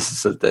 This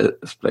is the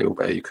display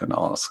where you can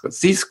ask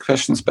these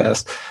questions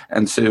best.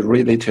 And so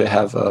really to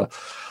have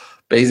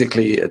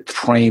basically a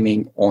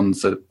training on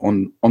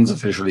the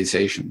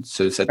visualization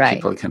so that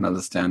people can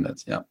understand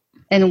it. Yeah.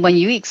 And when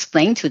you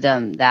explain to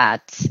them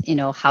that,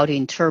 how to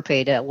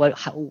interpret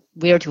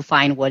where to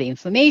find what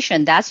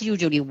information, that's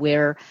usually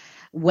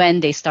when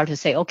they start to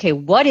say, okay,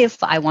 what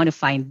if I want to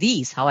find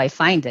these, how I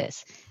find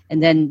this? And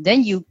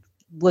then you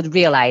would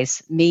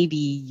realize maybe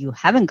you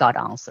haven't got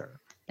answer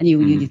and you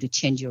need to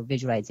change your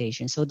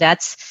visualization. So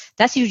that's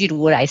usually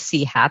what I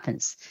see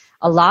happens.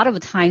 A lot of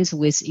times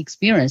with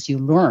experience, you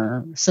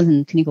learn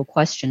certain clinical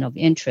question of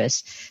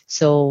interest.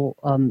 So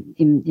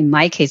in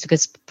my case,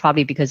 because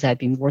I've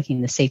been working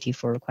in the safety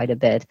for quite a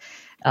bit,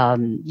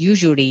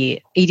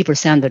 usually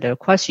 80% of the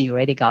question you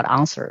already got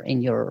answer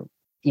in your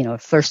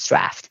first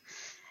draft.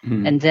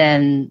 And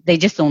then they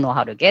just don't know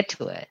how to get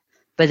to it.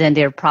 But then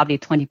there are probably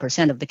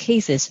 20% of the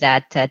cases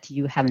that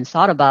you haven't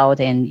thought about,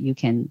 and you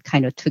can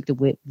kind of tweak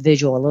the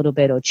visual a little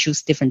bit or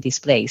choose different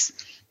displays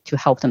to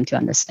help them to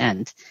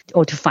understand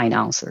or to find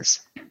answers.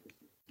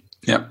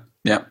 Yeah.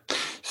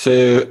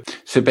 So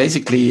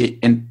basically,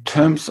 in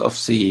terms of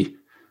the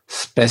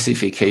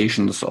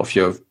specifications of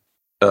your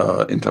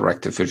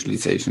interactive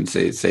visualizations,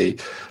 they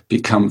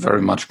become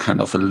very much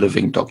kind of a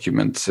living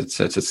document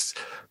that is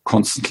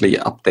constantly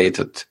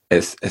updated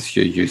as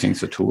you're using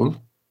the tool.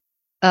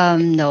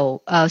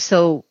 No. As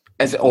you're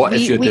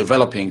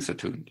developing the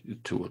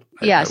tool.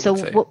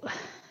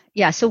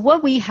 So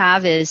what we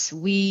have is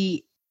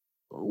we're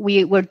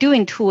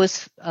doing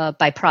tools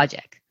by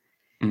project.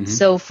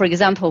 So, for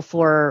example,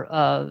 for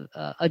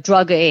a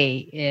drug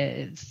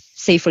A,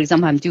 say for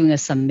example, I'm doing a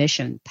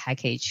submission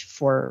package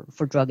for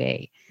drug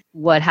A.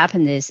 What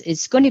happened is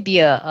it's going to be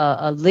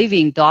a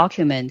living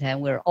document, and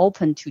we're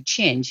open to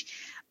change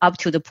up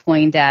to the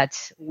point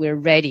that we're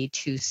ready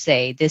to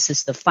say this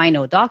is the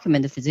final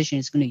document the physician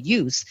is going to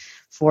use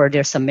for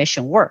their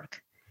submission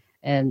work.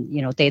 And,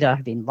 data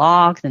have been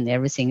logged and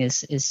everything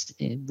is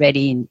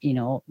ready,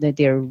 that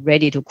they're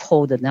ready to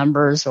code the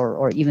numbers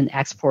or even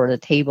export the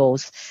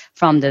tables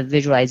from the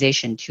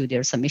visualization to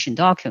their submission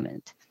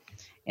document.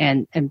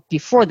 And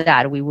before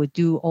that, we would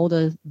do all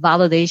the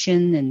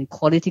validation and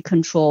quality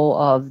control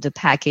of the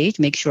package,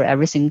 make sure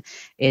everything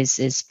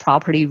is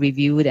properly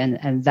reviewed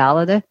and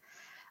valid.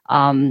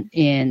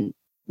 And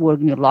we're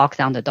going to lock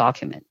down the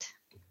document.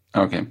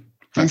 Okay.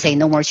 And say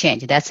no more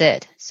change. That's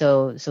it.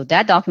 So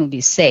that document will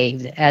be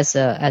saved as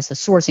a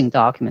sourcing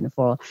document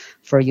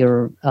for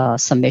your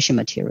submission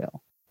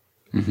material.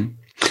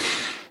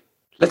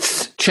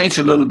 Let's change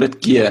a little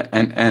bit gear.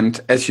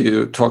 And as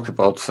you talked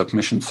about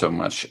submission so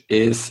much,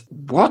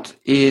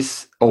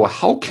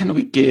 how can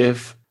we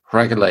give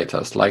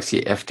regulators like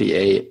the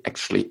FDA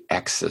actually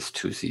access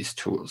to these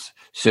tools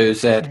so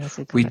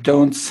that we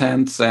don't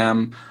send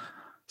them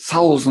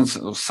thousands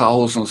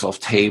of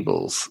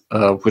tables,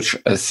 which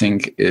I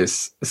think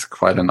is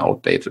quite an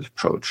outdated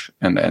approach,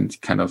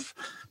 and kind of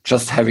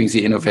just having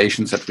the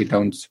innovations that we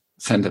don't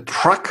send a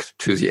truck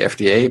to the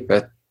FDA,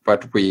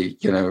 but we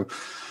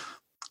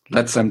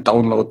let them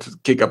download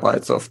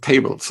gigabytes of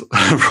tables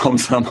from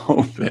some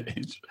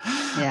homepage.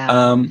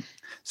 Yeah.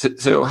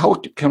 So how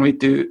can we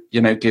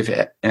give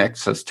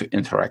access to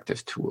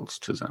interactive tools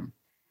to them?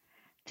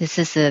 This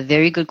is a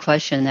very good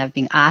question. I've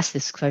been asked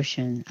this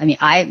question. I mean,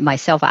 I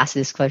myself asked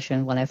this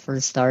question when I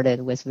first started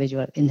with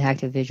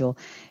interactive visual,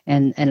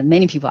 and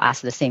many people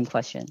ask the same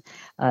question,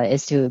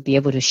 is to be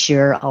able to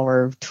share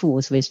our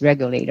tools with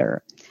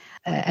regulator.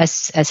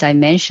 As I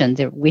mentioned,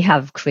 we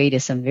have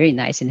created some very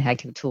nice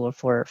interactive tool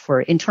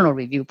for internal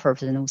review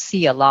purposes, and we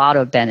see a lot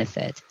of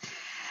benefit.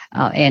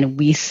 And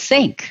we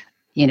think,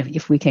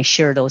 if we can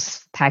share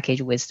those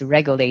package with the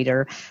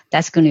regulator,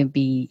 that's going to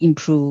be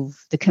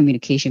improve the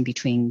communication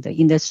between the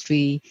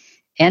industry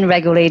and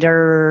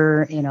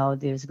regulator.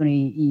 There's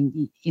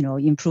going to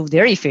improve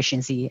their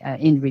efficiency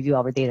in review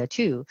our data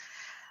too.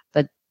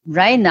 But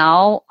right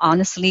now,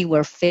 honestly,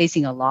 we're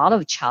facing a lot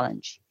of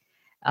challenge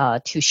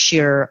to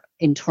share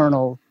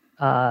internal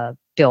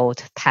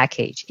built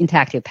package,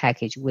 interactive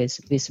package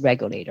with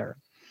regulator.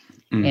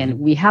 Mm-hmm. And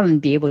we haven't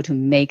been able to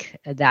make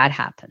that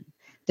happen.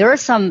 There are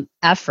some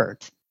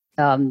effort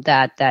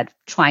that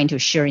trying to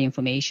share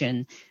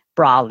information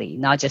broadly,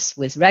 not just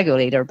with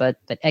regulator, but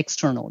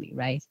externally,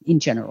 right? In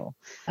general.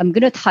 I'm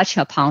going to touch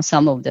upon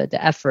some of the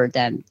effort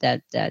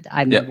that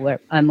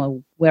I'm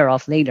aware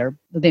of later.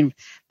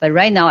 But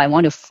right now, I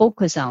want to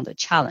focus on the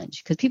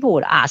challenge, because people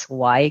would ask,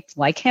 why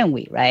can't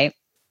we, right?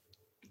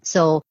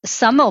 So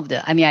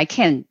I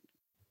can't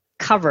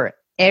cover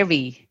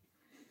every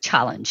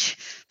challenge,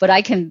 but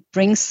I can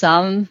bring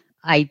some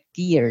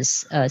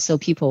ideas so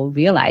people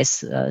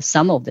realize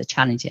some of the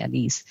challenges, at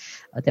least,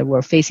 that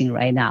we're facing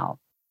right now.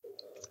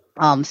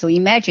 So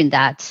imagine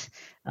that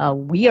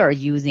we are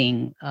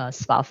using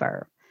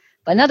Spotfire,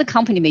 but another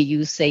company may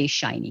use, say,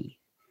 Shiny.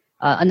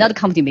 Another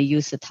company may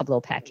use the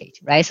Tableau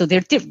package, right? So there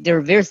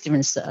are various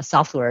different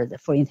software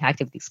for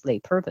interactive display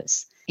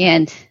purpose.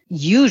 And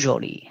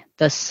usually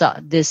this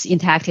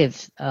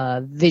interactive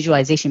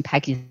visualization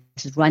package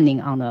is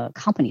running on a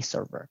company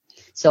server.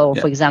 So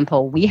for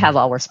example, we have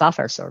our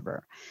Spotfire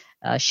server.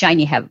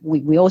 Shiny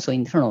we also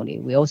internally,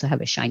 we also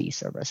have a Shiny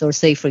server. So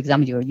say, for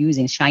example, you're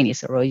using Shiny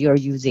server, you're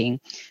using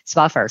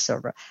Spotfire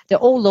server. They're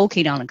all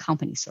located on a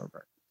company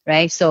server,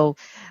 right? So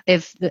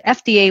if the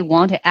FDA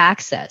want to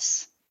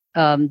access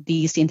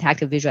these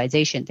interactive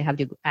visualization, they have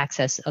to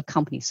access a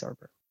company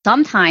server.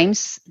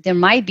 Sometimes there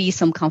might be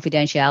some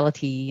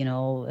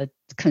confidentiality,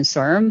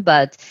 concern,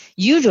 but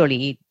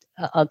usually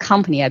a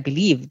company, I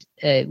believe,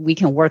 we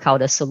can work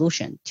out a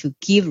solution to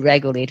give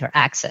regulator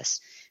access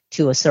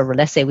to a server.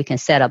 Let's say we can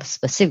set up a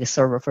specific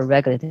server for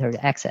regulator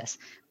access,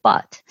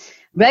 but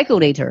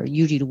regulator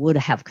usually would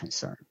have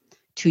concern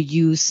to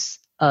use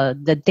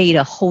the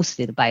data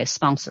hosted by a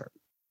sponsor.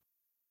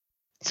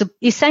 So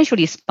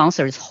essentially,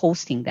 sponsor is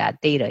hosting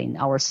that data in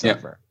our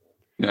server.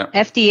 Yeah.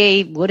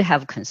 FDA would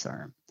have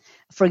concern.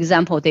 For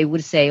example, they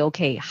would say,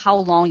 okay, how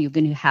long are you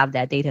going to have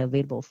that data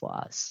available for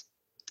us?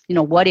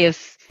 What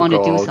if you want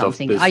to do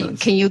something?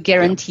 Can you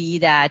guarantee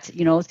that,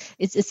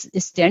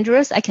 it's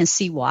dangerous? I can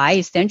see why.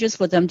 It's dangerous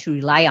for them to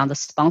rely on the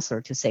sponsor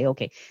to say,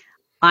 okay,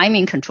 I'm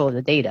in control of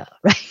the data,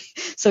 right?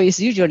 So it's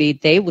usually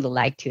they would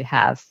like to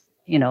have,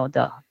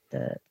 the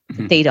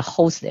data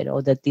hosted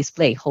or the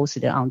display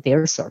hosted on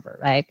their server,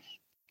 right?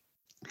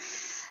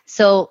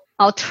 So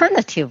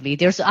alternatively,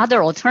 there's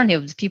other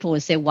alternatives. People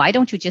would say, why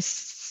don't you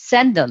just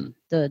send them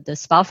the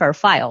Spotfire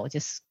file,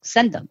 just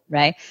send them,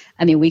 right?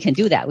 I mean, we can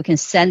do that. We can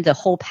send the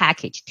whole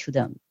package to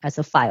them as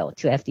a file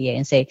to FDA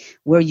and say,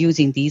 we're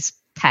using this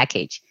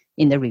package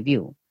in the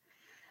review.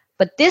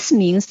 But this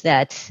means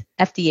that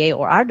FDA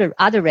or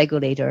other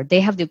regulator,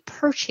 they have to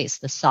purchase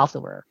the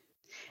software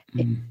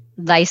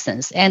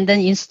license and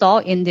then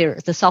install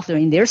the software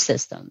in their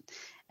system.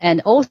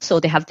 And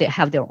also, they have to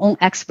have their own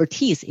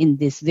expertise in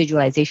this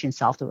visualization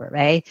software,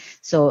 right?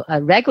 So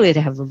a regulator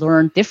have to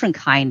learn different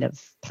kind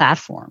of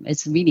platform.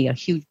 It's really a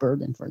huge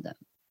burden for them.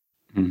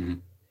 Mm-hmm.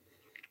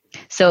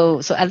 So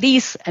at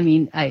least, I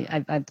mean,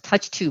 I've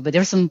touched too, but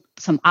there's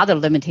some other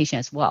limitation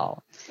as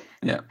well.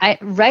 Yeah.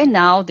 Right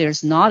now,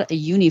 there's not a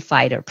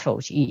unified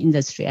approach in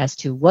industry as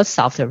to what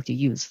software to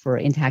use for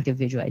interactive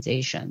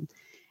visualization.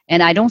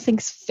 And I don't think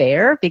it's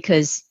fair,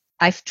 because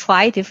I've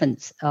tried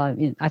different,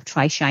 I've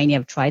tried Shiny,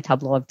 I've tried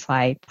Tableau, I've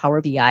tried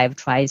Power BI, I've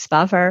tried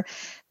Spotfire.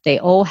 They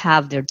all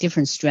have their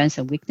different strengths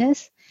and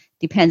weakness.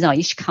 Depends on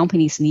each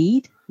company's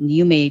need.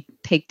 You may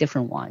pick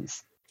different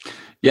ones.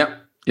 Yeah.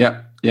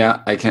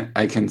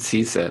 I can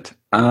see that.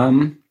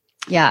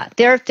 Yeah,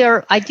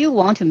 there. I do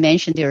want to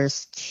mention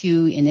there's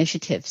two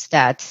initiatives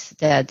that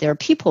there are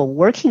people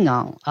working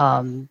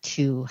on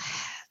to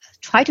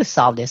try to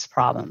solve this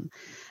problem.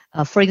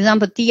 For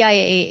example,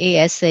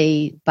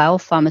 DIA-ASA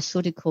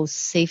Biopharmaceutical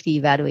Safety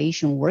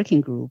Evaluation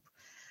Working Group,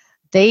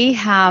 they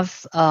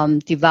have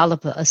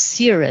developed a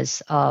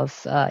series of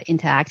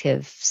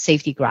interactive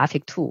safety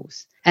graphic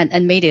tools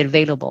and made it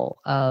available.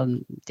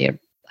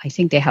 I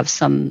think they have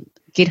some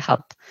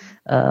GitHub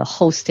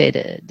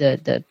hosted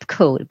the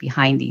code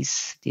behind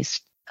these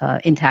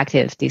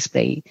interactive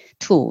display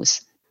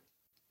tools.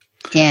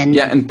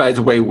 And by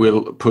the way,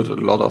 we'll put a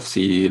lot of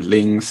the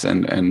links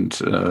and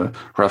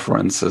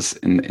references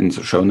in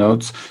the show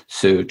notes.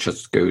 So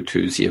just go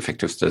to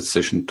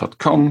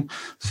theeffectivestatistician.com,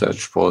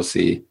 search for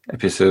the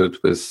episode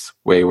with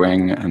Wei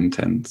Wang, and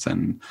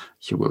then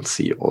you will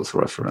see all the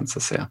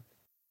references there.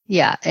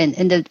 Yeah,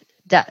 and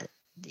that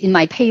in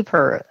my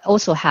paper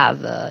also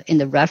have in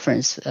the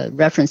reference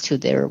to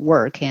their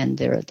work and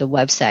the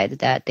website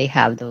that they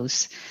have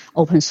those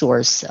open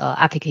source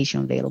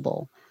application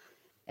available.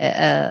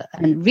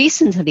 And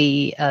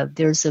recently,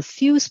 there's a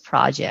Fuse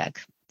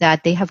project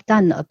that they have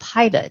done a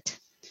pilot.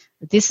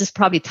 This is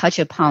probably touched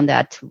upon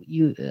that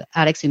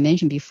Alex, you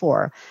mentioned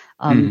before.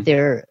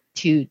 So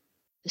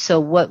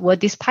what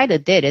this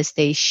pilot did is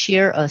they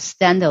share a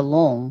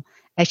standalone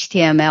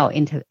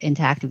HTML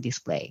interactive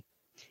display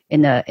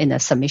in a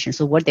submission.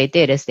 So what they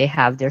did is they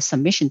have their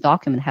submission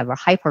document have a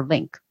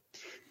hyperlink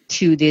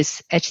to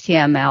this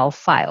HTML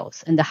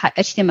files, and the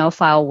HTML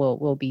file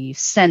will be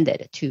sent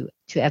to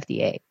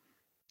FDA.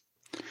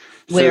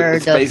 So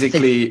it's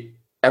basically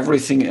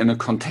everything in a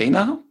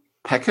container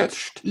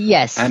packaged.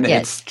 Yes. And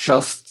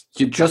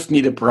you just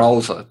need a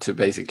browser to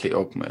basically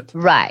open it.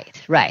 Right.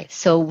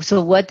 So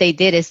what they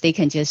did is they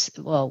can just,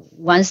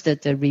 once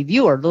the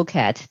reviewer look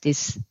at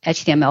this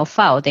HTML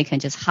file, they can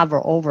just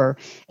hover over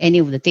any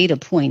of the data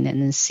point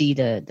and then see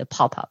the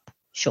pop-up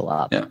show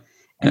up. Yeah.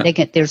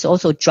 And there's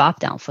also drop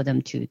down for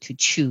them to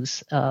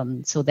choose,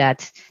 so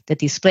that the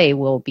display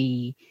will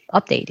be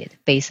updated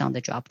based on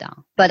the drop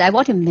down. But I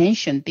want to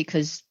mention,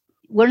 because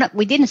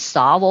we didn't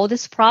solve all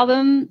this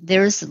problem.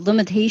 There's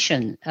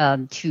limitation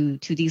to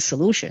these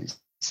solutions.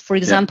 For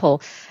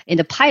example, in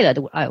the pilot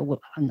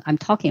I'm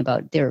talking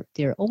about,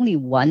 they're only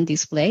one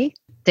display.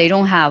 They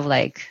don't have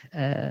like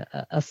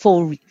a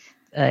full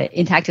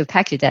interactive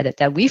package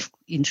that we've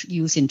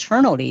used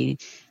internally.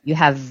 You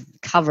have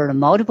covered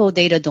multiple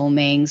data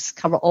domains,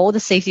 cover all the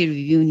safety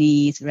review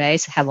needs,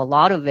 right? Have a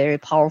lot of very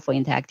powerful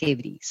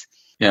interactivities.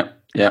 Yeah.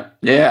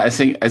 I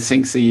think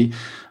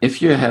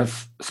if you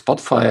have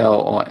Spotfire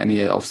or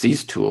any of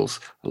these tools,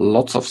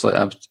 lots of the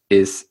app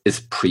is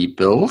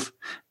pre-built,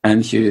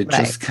 and you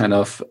just kind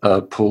of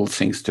pull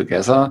things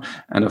together.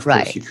 And of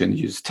course, you can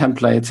use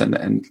templates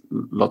and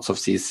lots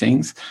of these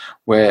things.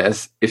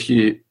 Whereas if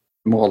you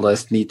more or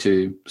less need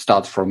to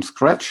start from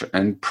scratch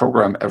and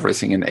program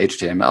everything in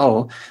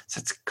HTML,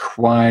 that's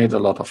quite a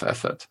lot of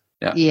effort.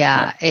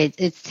 Yeah.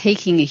 It's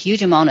taking a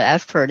huge amount of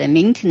effort, and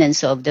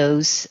maintenance of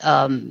those.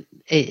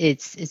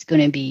 It's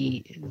going to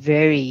be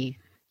very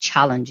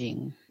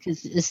challenging,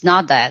 because it's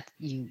not that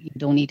you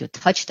don't need to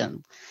touch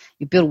them.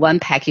 You build one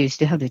package, you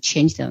still have to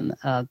change them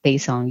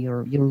based on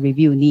your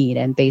review need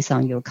and based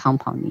on your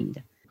compound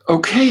need.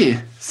 Okay,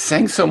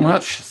 thanks so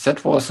much.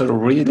 That was a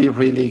really,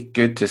 really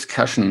good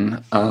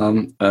discussion,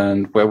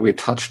 and where we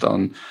touched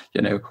on,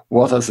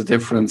 what are the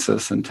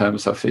differences in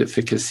terms of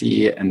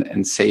efficacy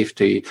and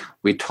safety.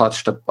 We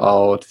touched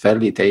about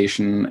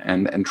validation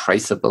and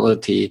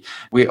traceability.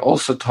 We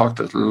also talked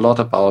a lot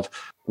about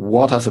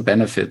what are the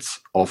benefits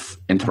of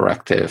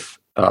interactive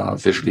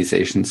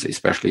visualizations,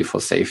 especially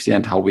for safety,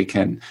 and how we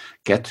can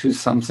get to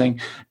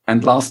something.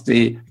 And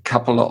lastly, a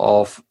couple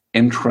of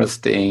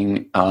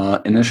interesting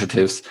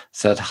initiatives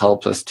that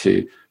help us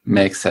to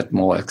make that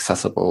more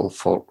accessible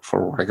for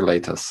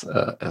regulators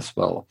as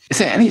well. Is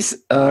there any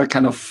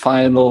kind of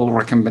final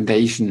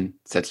recommendation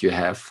that you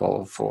have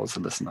for the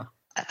listener?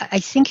 I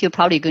think you're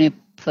probably going to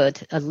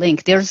put a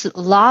link. There's a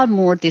lot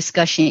more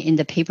discussion in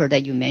the paper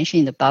that you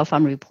mentioned in the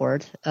Biopharma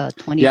Report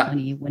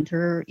 2020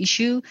 winter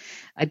issue.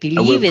 I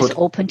believe it's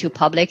open to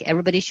public.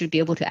 Everybody should be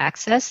able to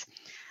access.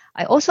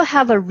 I also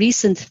have a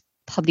recent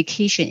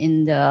publication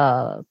in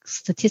the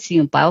Statistics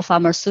in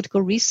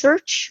Biopharmaceutical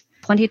Research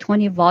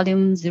 2020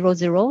 volume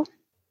 00,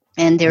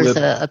 and there's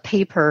a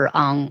paper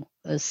on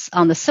a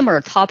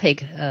similar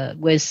topic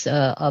with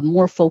a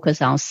more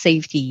focus on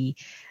safety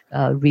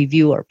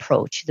review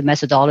approach, the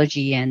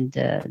methodology, and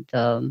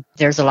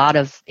there's a lot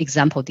of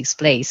example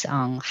displays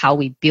on how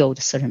we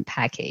build certain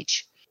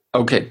package.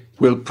 Okay,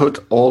 we'll put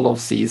all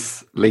of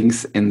these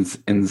links in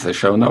the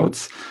show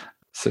notes.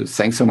 So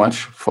thanks so much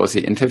for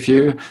the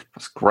interview. It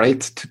was great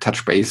to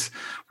touch base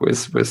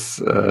with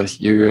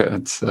you.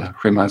 It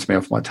reminds me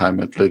of my time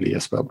at Lilly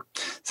as well.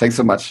 Thanks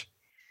so much.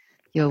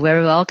 You're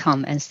very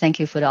welcome, and thank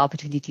you for the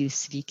opportunity to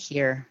speak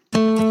here.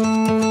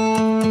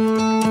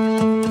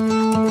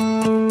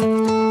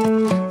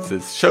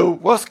 This show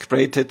was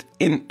created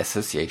in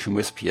association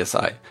with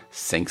PSI.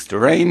 Thanks to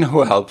Rain,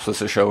 who helps with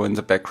the show in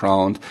the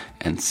background,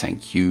 and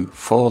thank you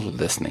for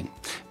listening.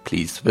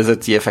 Please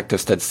visit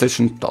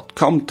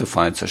theeffectivestatistician.com to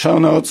find the show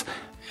notes,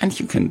 and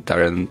you can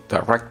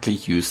directly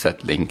use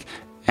that link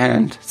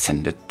and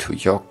send it to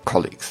your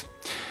colleagues.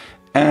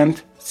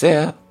 And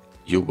there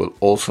you will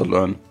also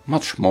learn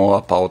much more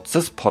about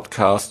this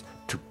podcast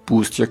to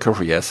boost your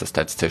career as a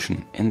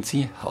statistician in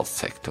the health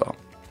sector.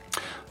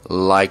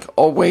 Like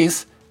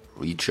always,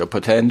 reach your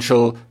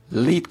potential,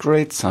 lead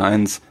great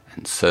science,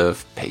 and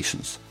serve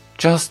patients.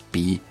 Just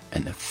be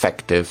an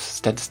effective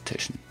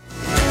statistician.